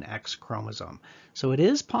onto an X chromosome. So it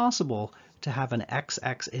is possible to have an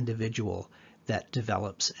XX individual that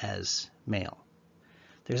develops as male.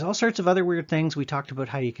 There's all sorts of other weird things. We talked about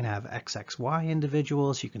how you can have XXY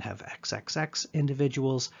individuals, you can have XXX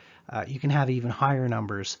individuals, you can have even higher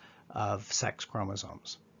numbers of sex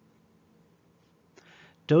chromosomes.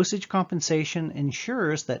 Dosage compensation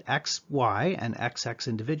ensures that XY and XX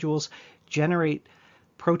individuals generate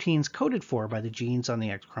proteins coded for by the genes on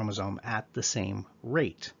the X chromosome at the same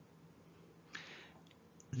rate.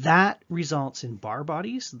 That results in bar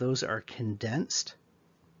bodies. Those are condensed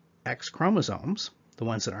X chromosomes, the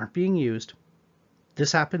ones that aren't being used.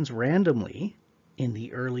 This happens randomly in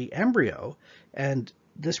the early embryo, and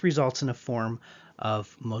this results in a form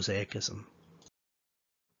of mosaicism.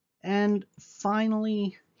 And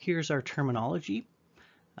finally, here's our terminology.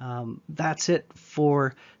 That's it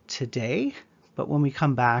for today, but when we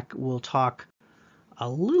come back, we'll talk a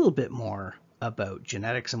little bit more about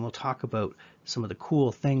genetics, and we'll talk about some of the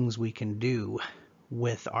cool things we can do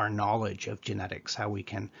with our knowledge of genetics, how we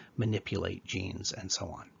can manipulate genes and so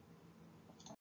on.